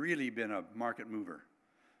really been a market mover.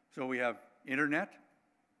 So we have internet.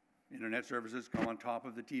 Internet services come on top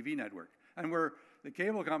of the TV network. And the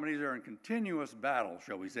cable companies are in continuous battle,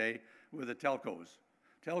 shall we say, with the telcos.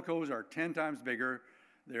 Telcos are 10 times bigger.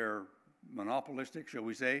 They're monopolistic, shall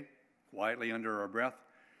we say, quietly under our breath.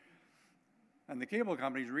 And the cable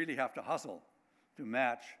companies really have to hustle to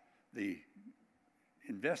match the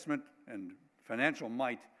investment and financial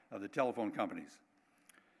might of the telephone companies.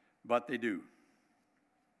 But they do.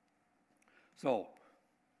 So,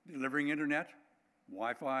 delivering internet,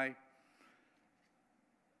 Wi-Fi,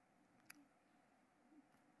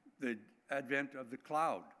 the advent of the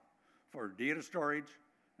cloud for data storage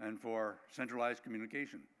and for centralized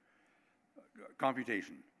computation.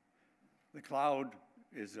 The cloud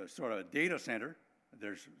is a sort of a data center.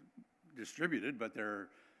 They're distributed, but they're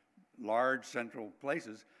large central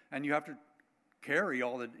places, and you have to carry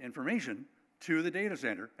all the information to the data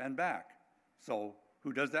center and back. So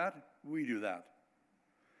who does that? We do that.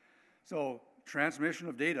 So transmission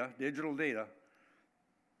of data, digital data,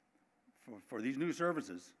 for these new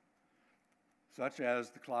services, such as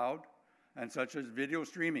the cloud and such as video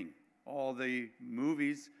streaming, all the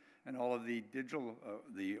movies and all of the digital,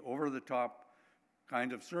 the over-the-top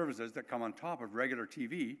kind of services that come on top of regular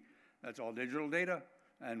TV, that's all digital data,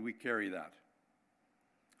 and we carry that.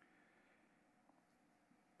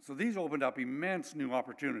 So these opened up immense new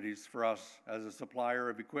opportunities for us as a supplier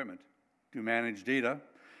of equipment to manage data,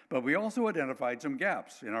 but we also identified some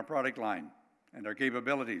gaps in our product line and our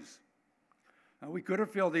capabilities. Now, we could have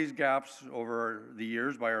filled these gaps over the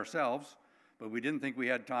years by ourselves, but we didn't think we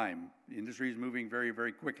had time. The industry is moving very,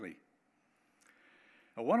 very quickly.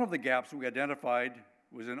 Now, one of the gaps we identified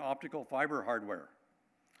was in optical fiber hardware.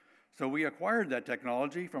 So we acquired that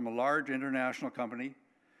technology from a large international company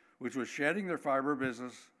which was shedding their fiber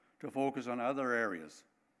business to focus on other areas,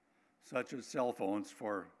 such as cell phones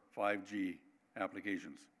for 5G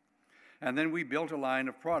applications. And then we built a line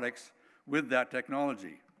of products with that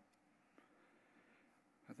technology.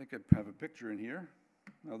 I think I have a picture in here.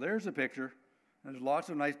 Now there's a picture. There's lots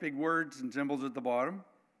of nice big words and symbols at the bottom.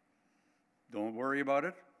 Don't worry about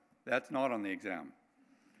it. That's not on the exam.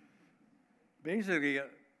 Basically,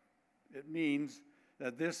 it means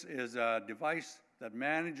that this is a device that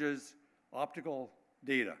manages optical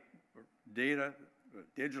data, or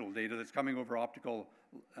digital data that's coming over optical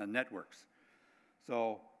networks.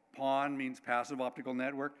 So PON means passive optical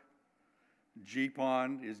network.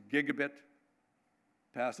 GPON is gigabit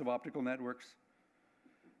passive optical networks.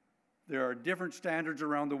 There are different standards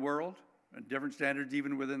around the world, and different standards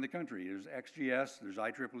even within the country. There's XGS, there's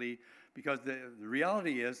IEEE, because the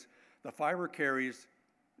reality is the fiber carries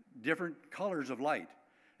different colors of light,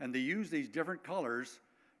 and they use these different colors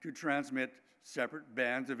to transmit separate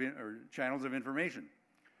bands of or channels of information.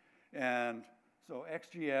 And so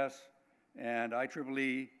XGS and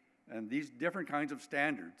IEEE and these different kinds of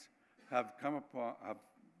standards have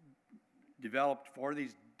developed for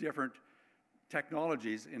these different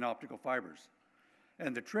technologies in optical fibers.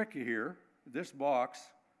 And the trick here, this box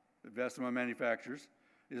that Vestima manufactures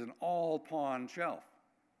is an all-PON shelf.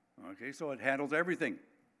 Okay, so it handles everything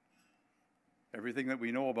that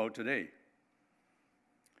we know about today.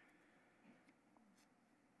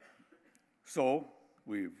 So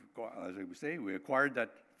we've, as I would say, we acquired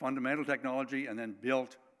that fundamental technology and then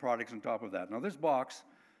built products on top of that. Now this box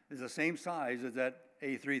is the same size as that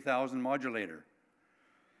A3000 modulator.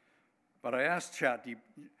 But I asked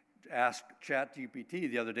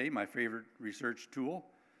ChatGPT the other day, my favorite research tool,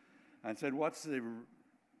 and said, what's the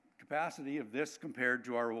capacity of this compared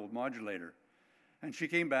to our old modulator? And she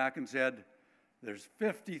came back and said, there's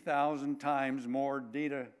 50,000 times more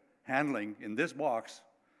data handling in this box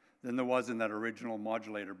than there was in that original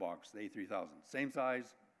modulator box, the A3000. Same size,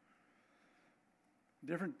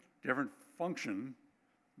 different function,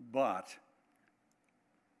 but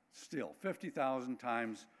still 50,000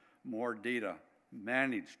 times more data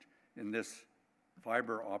managed in this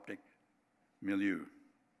fiber optic milieu.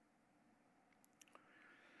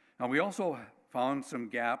 Now, we also found some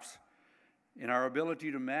gaps in our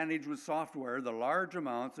ability to manage with software the large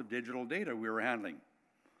amounts of digital data we were handling.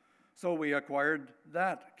 So we acquired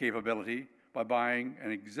that capability by buying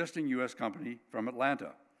an existing US company from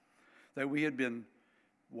Atlanta that we had been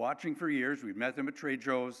watching for years. We'd met them at trade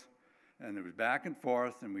shows, and it was back and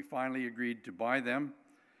forth, and we finally agreed to buy them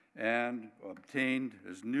and obtained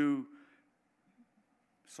this new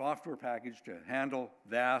software package to handle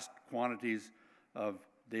vast quantities of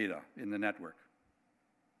data in the network.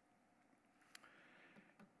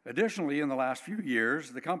 Additionally, in the last few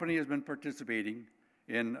years, the company has been participating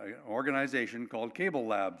in an organization called Cable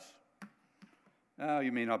Labs. Now,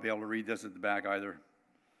 you may not be able to read this at the back either,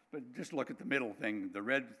 but just look at the middle thing. The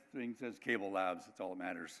red thing says Cable Labs. That's all that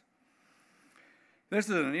matters. This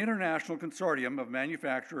is an international consortium of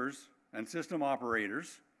manufacturers and system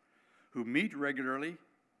operators who meet regularly,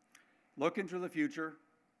 look into the future,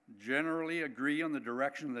 generally agree on the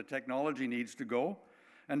direction the technology needs to go,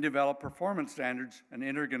 and develop performance standards and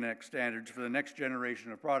interconnect standards for the next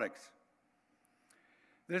generation of products.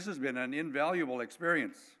 This has been an invaluable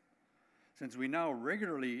experience, since we now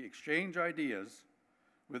regularly exchange ideas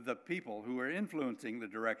with the people who are influencing the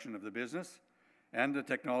direction of the business and the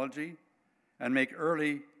technology, and make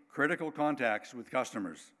early critical contacts with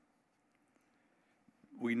customers.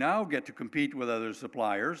 We now get to compete with other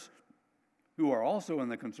suppliers, who are also in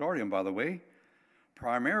the consortium, by the way,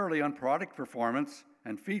 primarily on product performance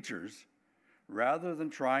and features, rather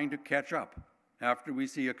than trying to catch up after we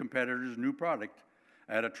see a competitor's new product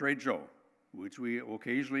at a trade show, which we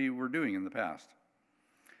occasionally were doing in the past.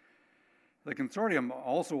 The consortium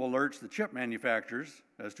also alerts the chip manufacturers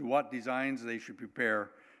as to what designs they should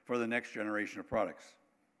prepare for the next generation of products.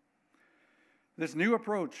 This new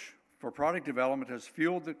approach for product development has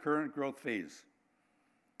fueled the current growth phase.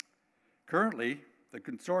 Currently, the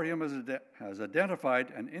consortium has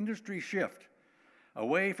identified an industry shift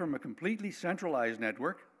away from a completely centralized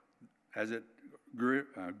network, as it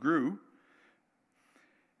grew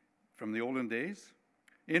from the olden days,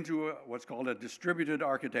 into what's called a distributed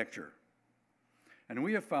architecture. And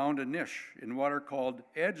we have found a niche in what are called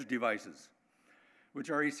edge devices, which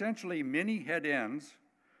are essentially mini head ends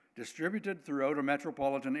distributed throughout a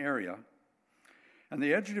metropolitan area. And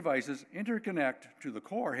the edge devices interconnect to the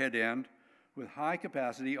core head end with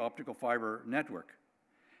high-capacity optical fiber network.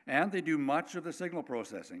 And they do much of the signal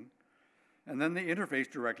processing, and then they interface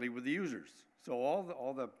directly with the users. So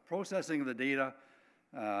all the processing of the data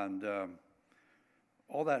and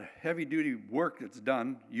all that heavy-duty work that's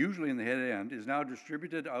done, usually in the head end, is now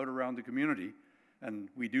distributed out around the community, and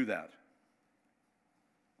we do that.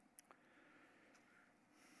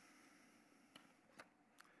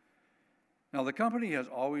 Now, the company has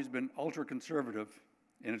always been ultra-conservative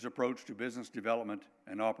in its approach to business development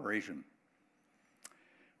and operation.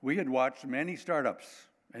 We had watched many startups,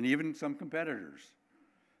 and even some competitors,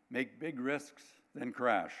 make big risks, then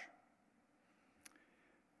crash.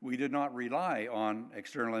 We did not rely on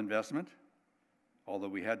external investment, although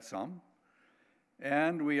we had some,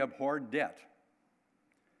 and we abhorred debt.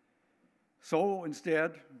 So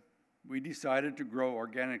instead, we decided to grow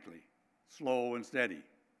organically, slow and steady.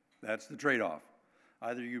 That's the trade-off.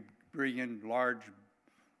 Either you bring in large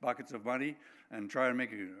buckets of money and try to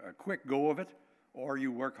make a quick go of it, or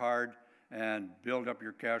you work hard and build up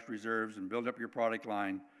your cash reserves and build up your product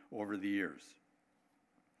line over the years.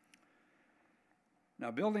 Now,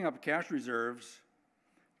 building up cash reserves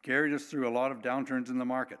carried us through a lot of downturns in the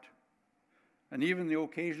market, and even the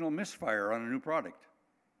occasional misfire on a new product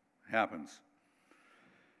happens.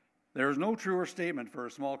 There is no truer statement for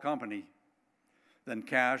a small company than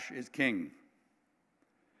cash is king.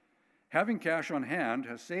 Having cash on hand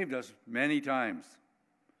has saved us many times,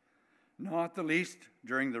 not the least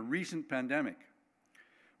during the recent pandemic,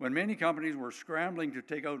 when many companies were scrambling to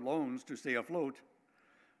take out loans to stay afloat.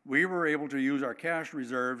 We were able to use our cash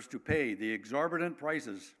reserves to pay the exorbitant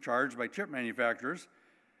prices charged by chip manufacturers,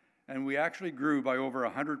 and we actually grew by over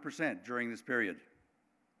 100% during this period.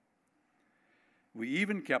 We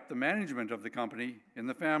even kept the management of the company in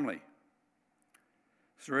the family.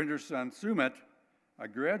 Surinder's son Sumit, a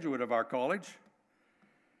graduate of our college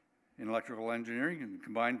in electrical engineering and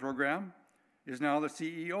combined program, is now the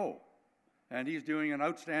CEO, and he's doing an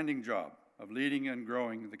outstanding job of leading and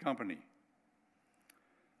growing the company.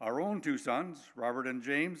 Our own two sons, Robert and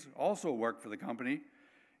James, also work for the company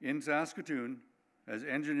in Saskatoon as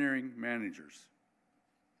engineering managers.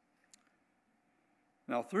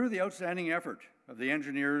 Now, through the outstanding effort of the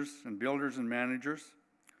engineers and builders and managers,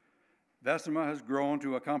 Vecima has grown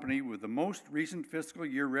to a company with the most recent fiscal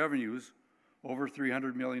year revenues over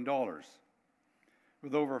 $300 million,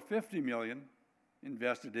 with over $50 million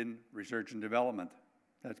invested in research and development.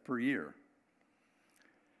 That's per year.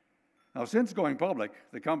 Now, since going public,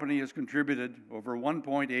 the company has contributed over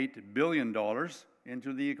 $1.8 billion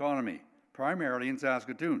into the economy, primarily in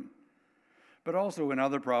Saskatoon, but also in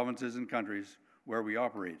other provinces and countries where we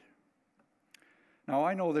operate. Now,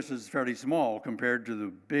 I know this is fairly small compared to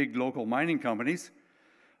the big local mining companies,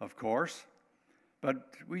 of course,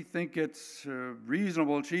 but we think it's a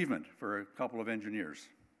reasonable achievement for a couple of engineers.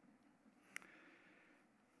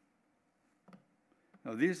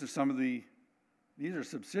 Now, these are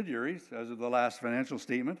subsidiaries as of the last financial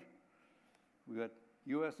statement. We've got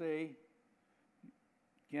USA,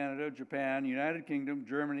 Canada, Japan, United Kingdom,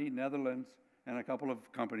 Germany, Netherlands, and a couple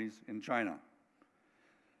of companies in China.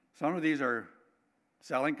 Some of these are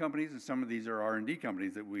selling companies, and some of these are R&D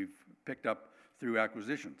companies that we've picked up through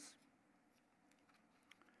acquisitions.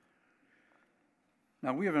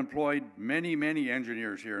 Now, we have employed many, many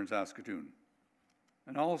engineers here in Saskatoon,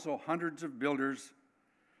 and also hundreds of builders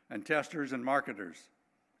and testers and marketers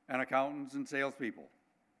and accountants and salespeople,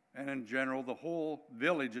 and in general, the whole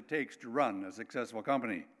village it takes to run a successful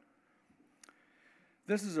company.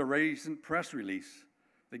 This is a recent press release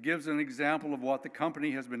that gives an example of what the company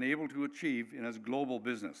has been able to achieve in its global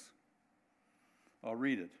business. I'll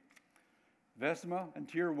read it. Vecima and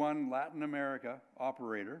Tier 1 Latin America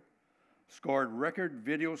operator scored record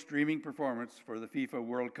video streaming performance for the FIFA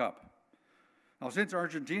World Cup. Now, since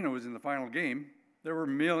Argentina was in the final game, there were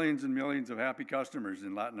millions and millions of happy customers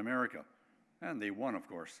in Latin America, and they won, of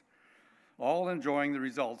course, all enjoying the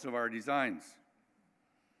results of our designs.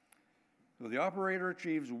 So the operator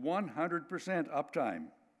achieves 100% uptime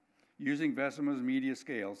using Vecima's Media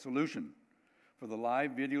Scale solution for the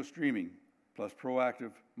live video streaming plus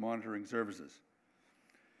proactive monitoring services.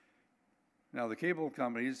 Now, the cable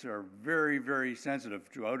companies are very, very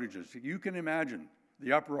sensitive to outages. You can imagine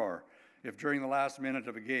the uproar if during the last minute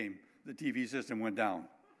of a game, the TV system went down.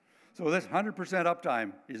 So this 100%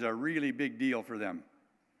 uptime is a really big deal for them.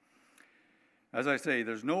 As I say,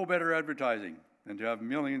 there's no better advertising than to have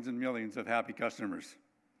millions and millions of happy customers.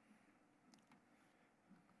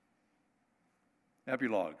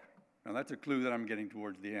 Epilogue. Now that's a clue that I'm getting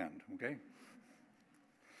towards the end, okay?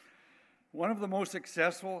 One of the most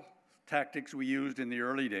successful tactics we used in the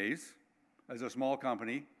early days as a small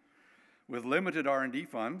company with limited R&D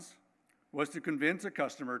funds was to convince a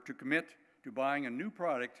customer to commit to buying a new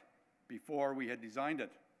product before we had designed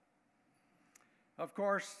it. Of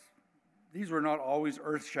course, these were not always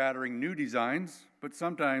earth-shattering new designs, but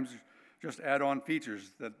sometimes just add-on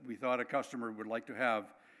features that we thought a customer would like to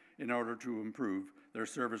have in order to improve their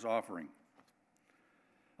service offering.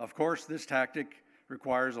 Of course, this tactic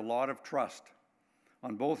requires a lot of trust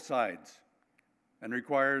on both sides and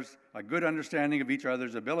requires a good understanding of each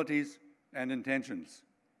other's abilities and intentions.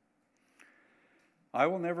 I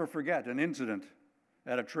will never forget an incident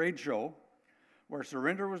at a trade show where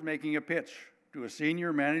Surinder was making a pitch to a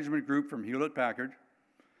senior management group from Hewlett-Packard,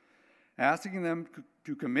 asking them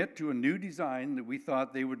to commit to a new design that we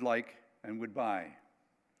thought they would like and would buy.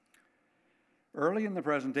 Early in the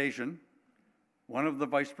presentation, one of the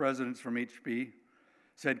vice presidents from HP,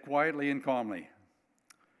 said quietly and calmly,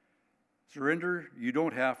 "Surinder, you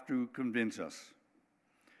don't have to convince us.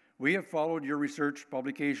 We have followed your research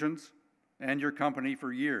publications and your company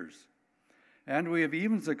for years, and we have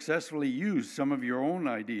even successfully used some of your own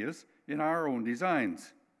ideas in our own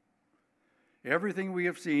designs. Everything we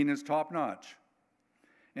have seen is top-notch,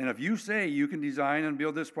 and if you say you can design and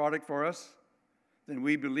build this product for us, then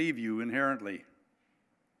we believe you inherently.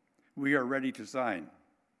 We are ready to sign."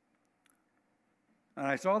 And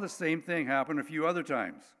I saw the same thing happen a few other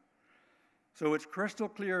times. So it's crystal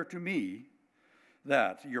clear to me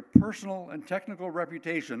that your personal and technical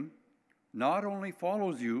reputation not only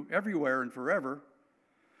follows you everywhere and forever,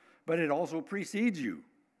 but it also precedes you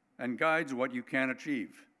and guides what you can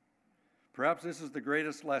achieve. Perhaps this is the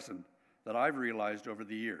greatest lesson that I've realized over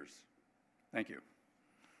the years. Thank you.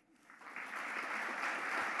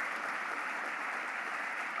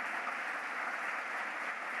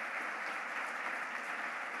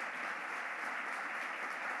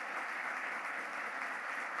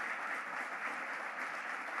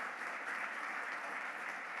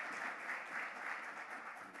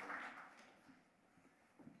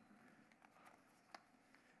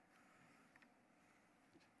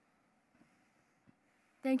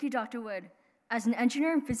 Thank you, Dr. Wood. As an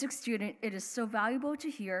engineering and physics student, it is so valuable to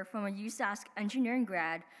hear from a USask engineering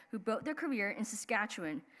grad who built their career in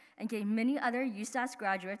Saskatchewan and gave many other USask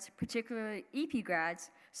graduates, particularly EP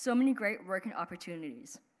grads, so many great working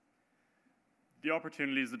opportunities. The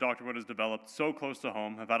opportunities that Dr. Wood has developed so close to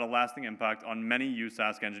home have had a lasting impact on many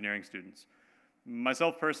USask engineering students.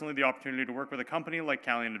 Myself personally, the opportunity to work with a company like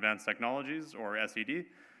Calian Advanced Technologies, or SED,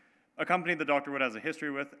 a company that Dr. Wood has a history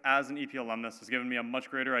with as an EP alumnus, has given me a much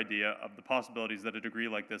greater idea of the possibilities that a degree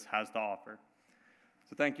like this has to offer.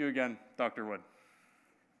 So thank you again, Dr. Wood.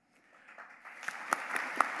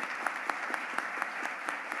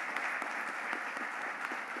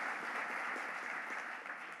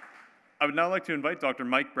 I would now like to invite Dr.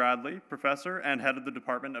 Mike Bradley, professor and head of the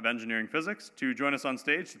Department of Engineering Physics, to join us on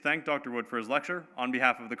stage to thank Dr. Wood for his lecture on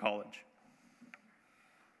behalf of the college.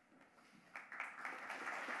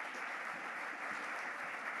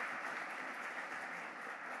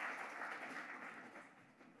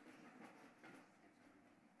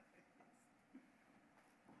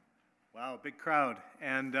 Wow, big crowd.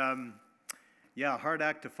 And yeah, hard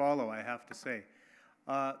act to follow, I have to say.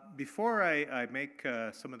 Before I make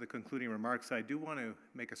some of the concluding remarks, I do want to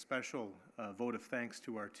make a special vote of thanks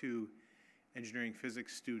to our two engineering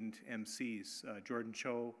physics student MCs, Jordan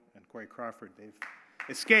Cho and Corey Crawford. They've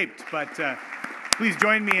escaped, but please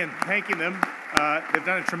join me in thanking them. They've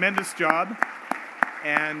done a tremendous job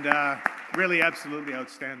and really absolutely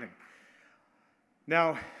outstanding.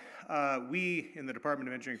 Now, we in the Department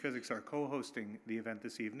of Engineering Physics are co-hosting the event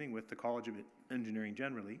this evening with the College of Engineering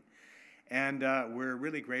generally, and we're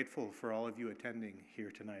really grateful for all of you attending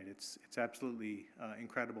here tonight. It's absolutely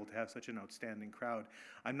incredible to have such an outstanding crowd.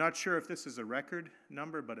 I'm not sure if this is a record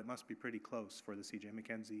number, but it must be pretty close for the C.J.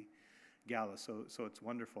 Mackenzie Gala, so it's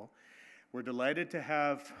wonderful. We're delighted to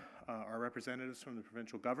have our representatives from the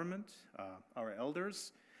provincial government, our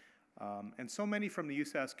elders, and so many from the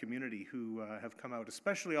USask community who have come out,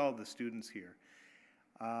 especially all of the students here.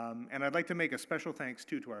 And I'd like to make a special thanks,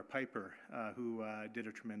 too, to our piper, who did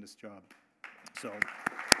a tremendous job. So,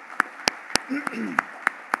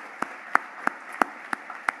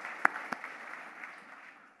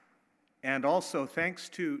 and also thanks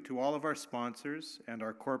to all of our sponsors and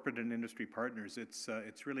our corporate and industry partners.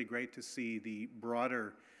 It's really great to see the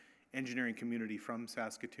broader engineering community from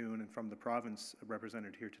Saskatoon and from the province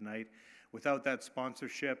represented here tonight. Without that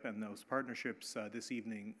sponsorship and those partnerships, this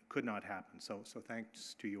evening could not happen. So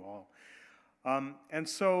thanks to you all. And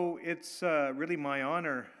so it's really my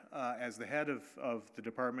honor as the head of the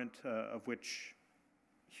department of which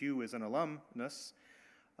Hugh is an alumnus,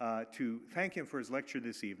 to thank him for his lecture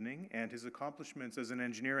this evening, and his accomplishments as an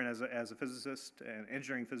engineer and as a physicist, and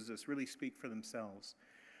engineering physicist really speak for themselves.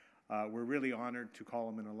 We're really honored to call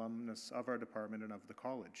him an alumnus of our department and of the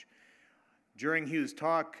college. During Hugh's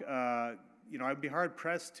talk, you know, I'd be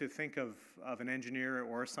hard-pressed to think of an engineer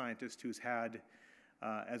or a scientist who's had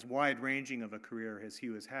as wide-ranging of a career as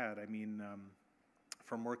Hugh has had. I mean,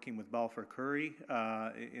 from working with Balfour Curry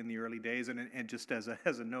in the early days, and just as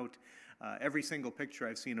a note, every single picture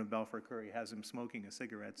I've seen of Balfour Curry has him smoking a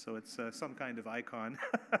cigarette, so it's some kind of icon.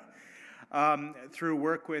 Through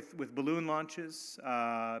work with balloon launches,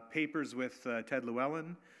 papers with Ted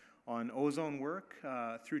Llewellyn on ozone work,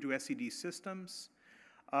 through to SED Systems,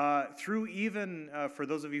 through even, for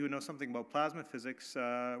those of you who know something about plasma physics,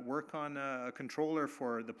 work on a controller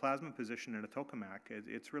for the plasma position in a tokamak.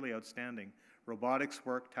 It's really outstanding. robotics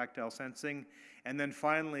work, tactile sensing, and then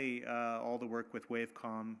finally all the work with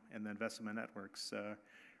Wavecom and then Vecima Networks.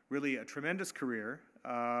 Really a tremendous career,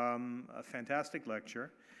 a fantastic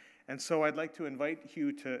lecture. And so I'd like to invite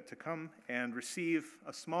Hugh to come and receive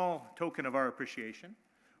a small token of our appreciation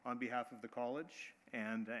on behalf of the college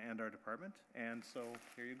and our department. And so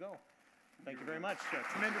here you go. Thank you very much.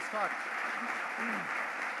 Tremendous talk.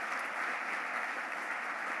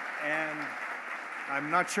 And I'm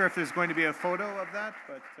not sure if there's going to be a photo of that,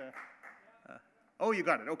 but oh, you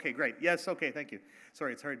got it. Okay, great. Yes, okay, thank you.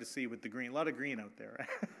 Sorry, it's hard to see with the green. A lot of green out there.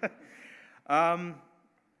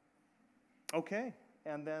 Okay,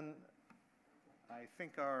 and then I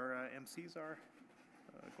think our MCs are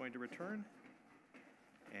going to return.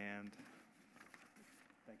 And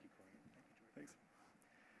thank you, Corey. Thanks.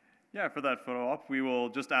 Yeah, for that photo op, we will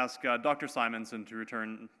just ask Dr. Simonson to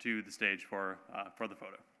return to the stage for the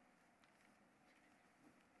photo.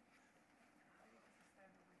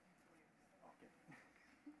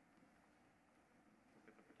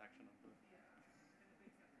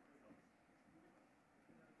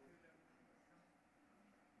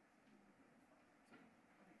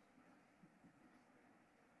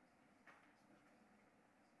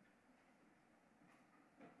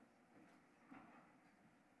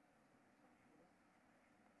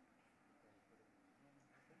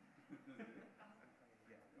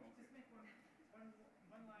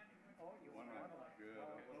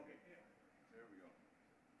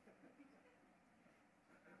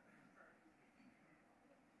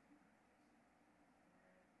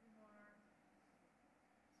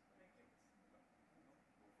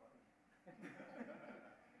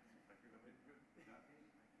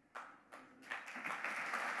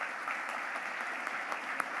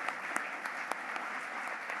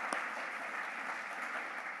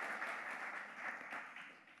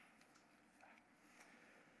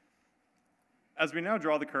 As we now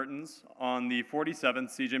draw the curtains on the 47th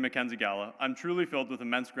C.J. Mackenzie Gala, I'm truly filled with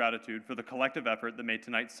immense gratitude for the collective effort that made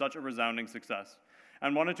tonight such a resounding success,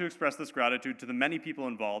 and wanted to express this gratitude to the many people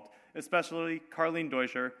involved, especially Carleen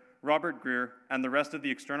Deutscher, Robert Greer, and the rest of the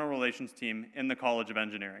external relations team in the College of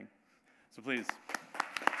Engineering. So please.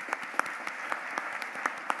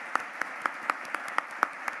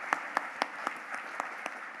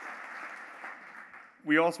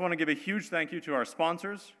 We also want to give a huge thank you to our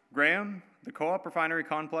sponsors, Graham, the Co-op Refinery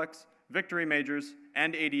Complex, Victory Majors,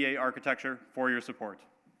 and ADA Architecture for your support.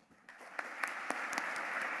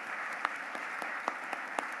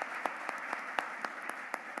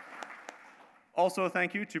 Also, a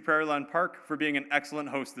thank you to Prairieland Park for being an excellent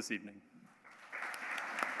host this evening.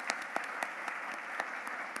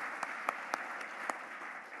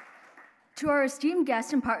 To our esteemed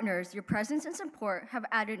guests and partners, your presence and support have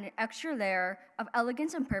added an extra layer of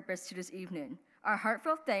elegance and purpose to this evening. Our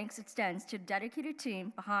heartfelt thanks extends to the dedicated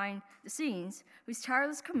team behind the scenes whose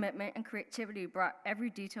tireless commitment and creativity brought every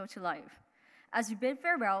detail to life. As we bid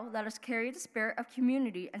farewell, let us carry the spirit of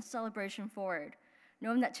community and celebration forward,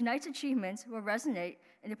 knowing that tonight's achievements will resonate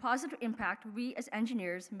in the positive impact we as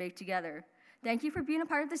engineers make together. Thank you for being a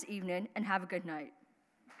part of this evening, and have a good night.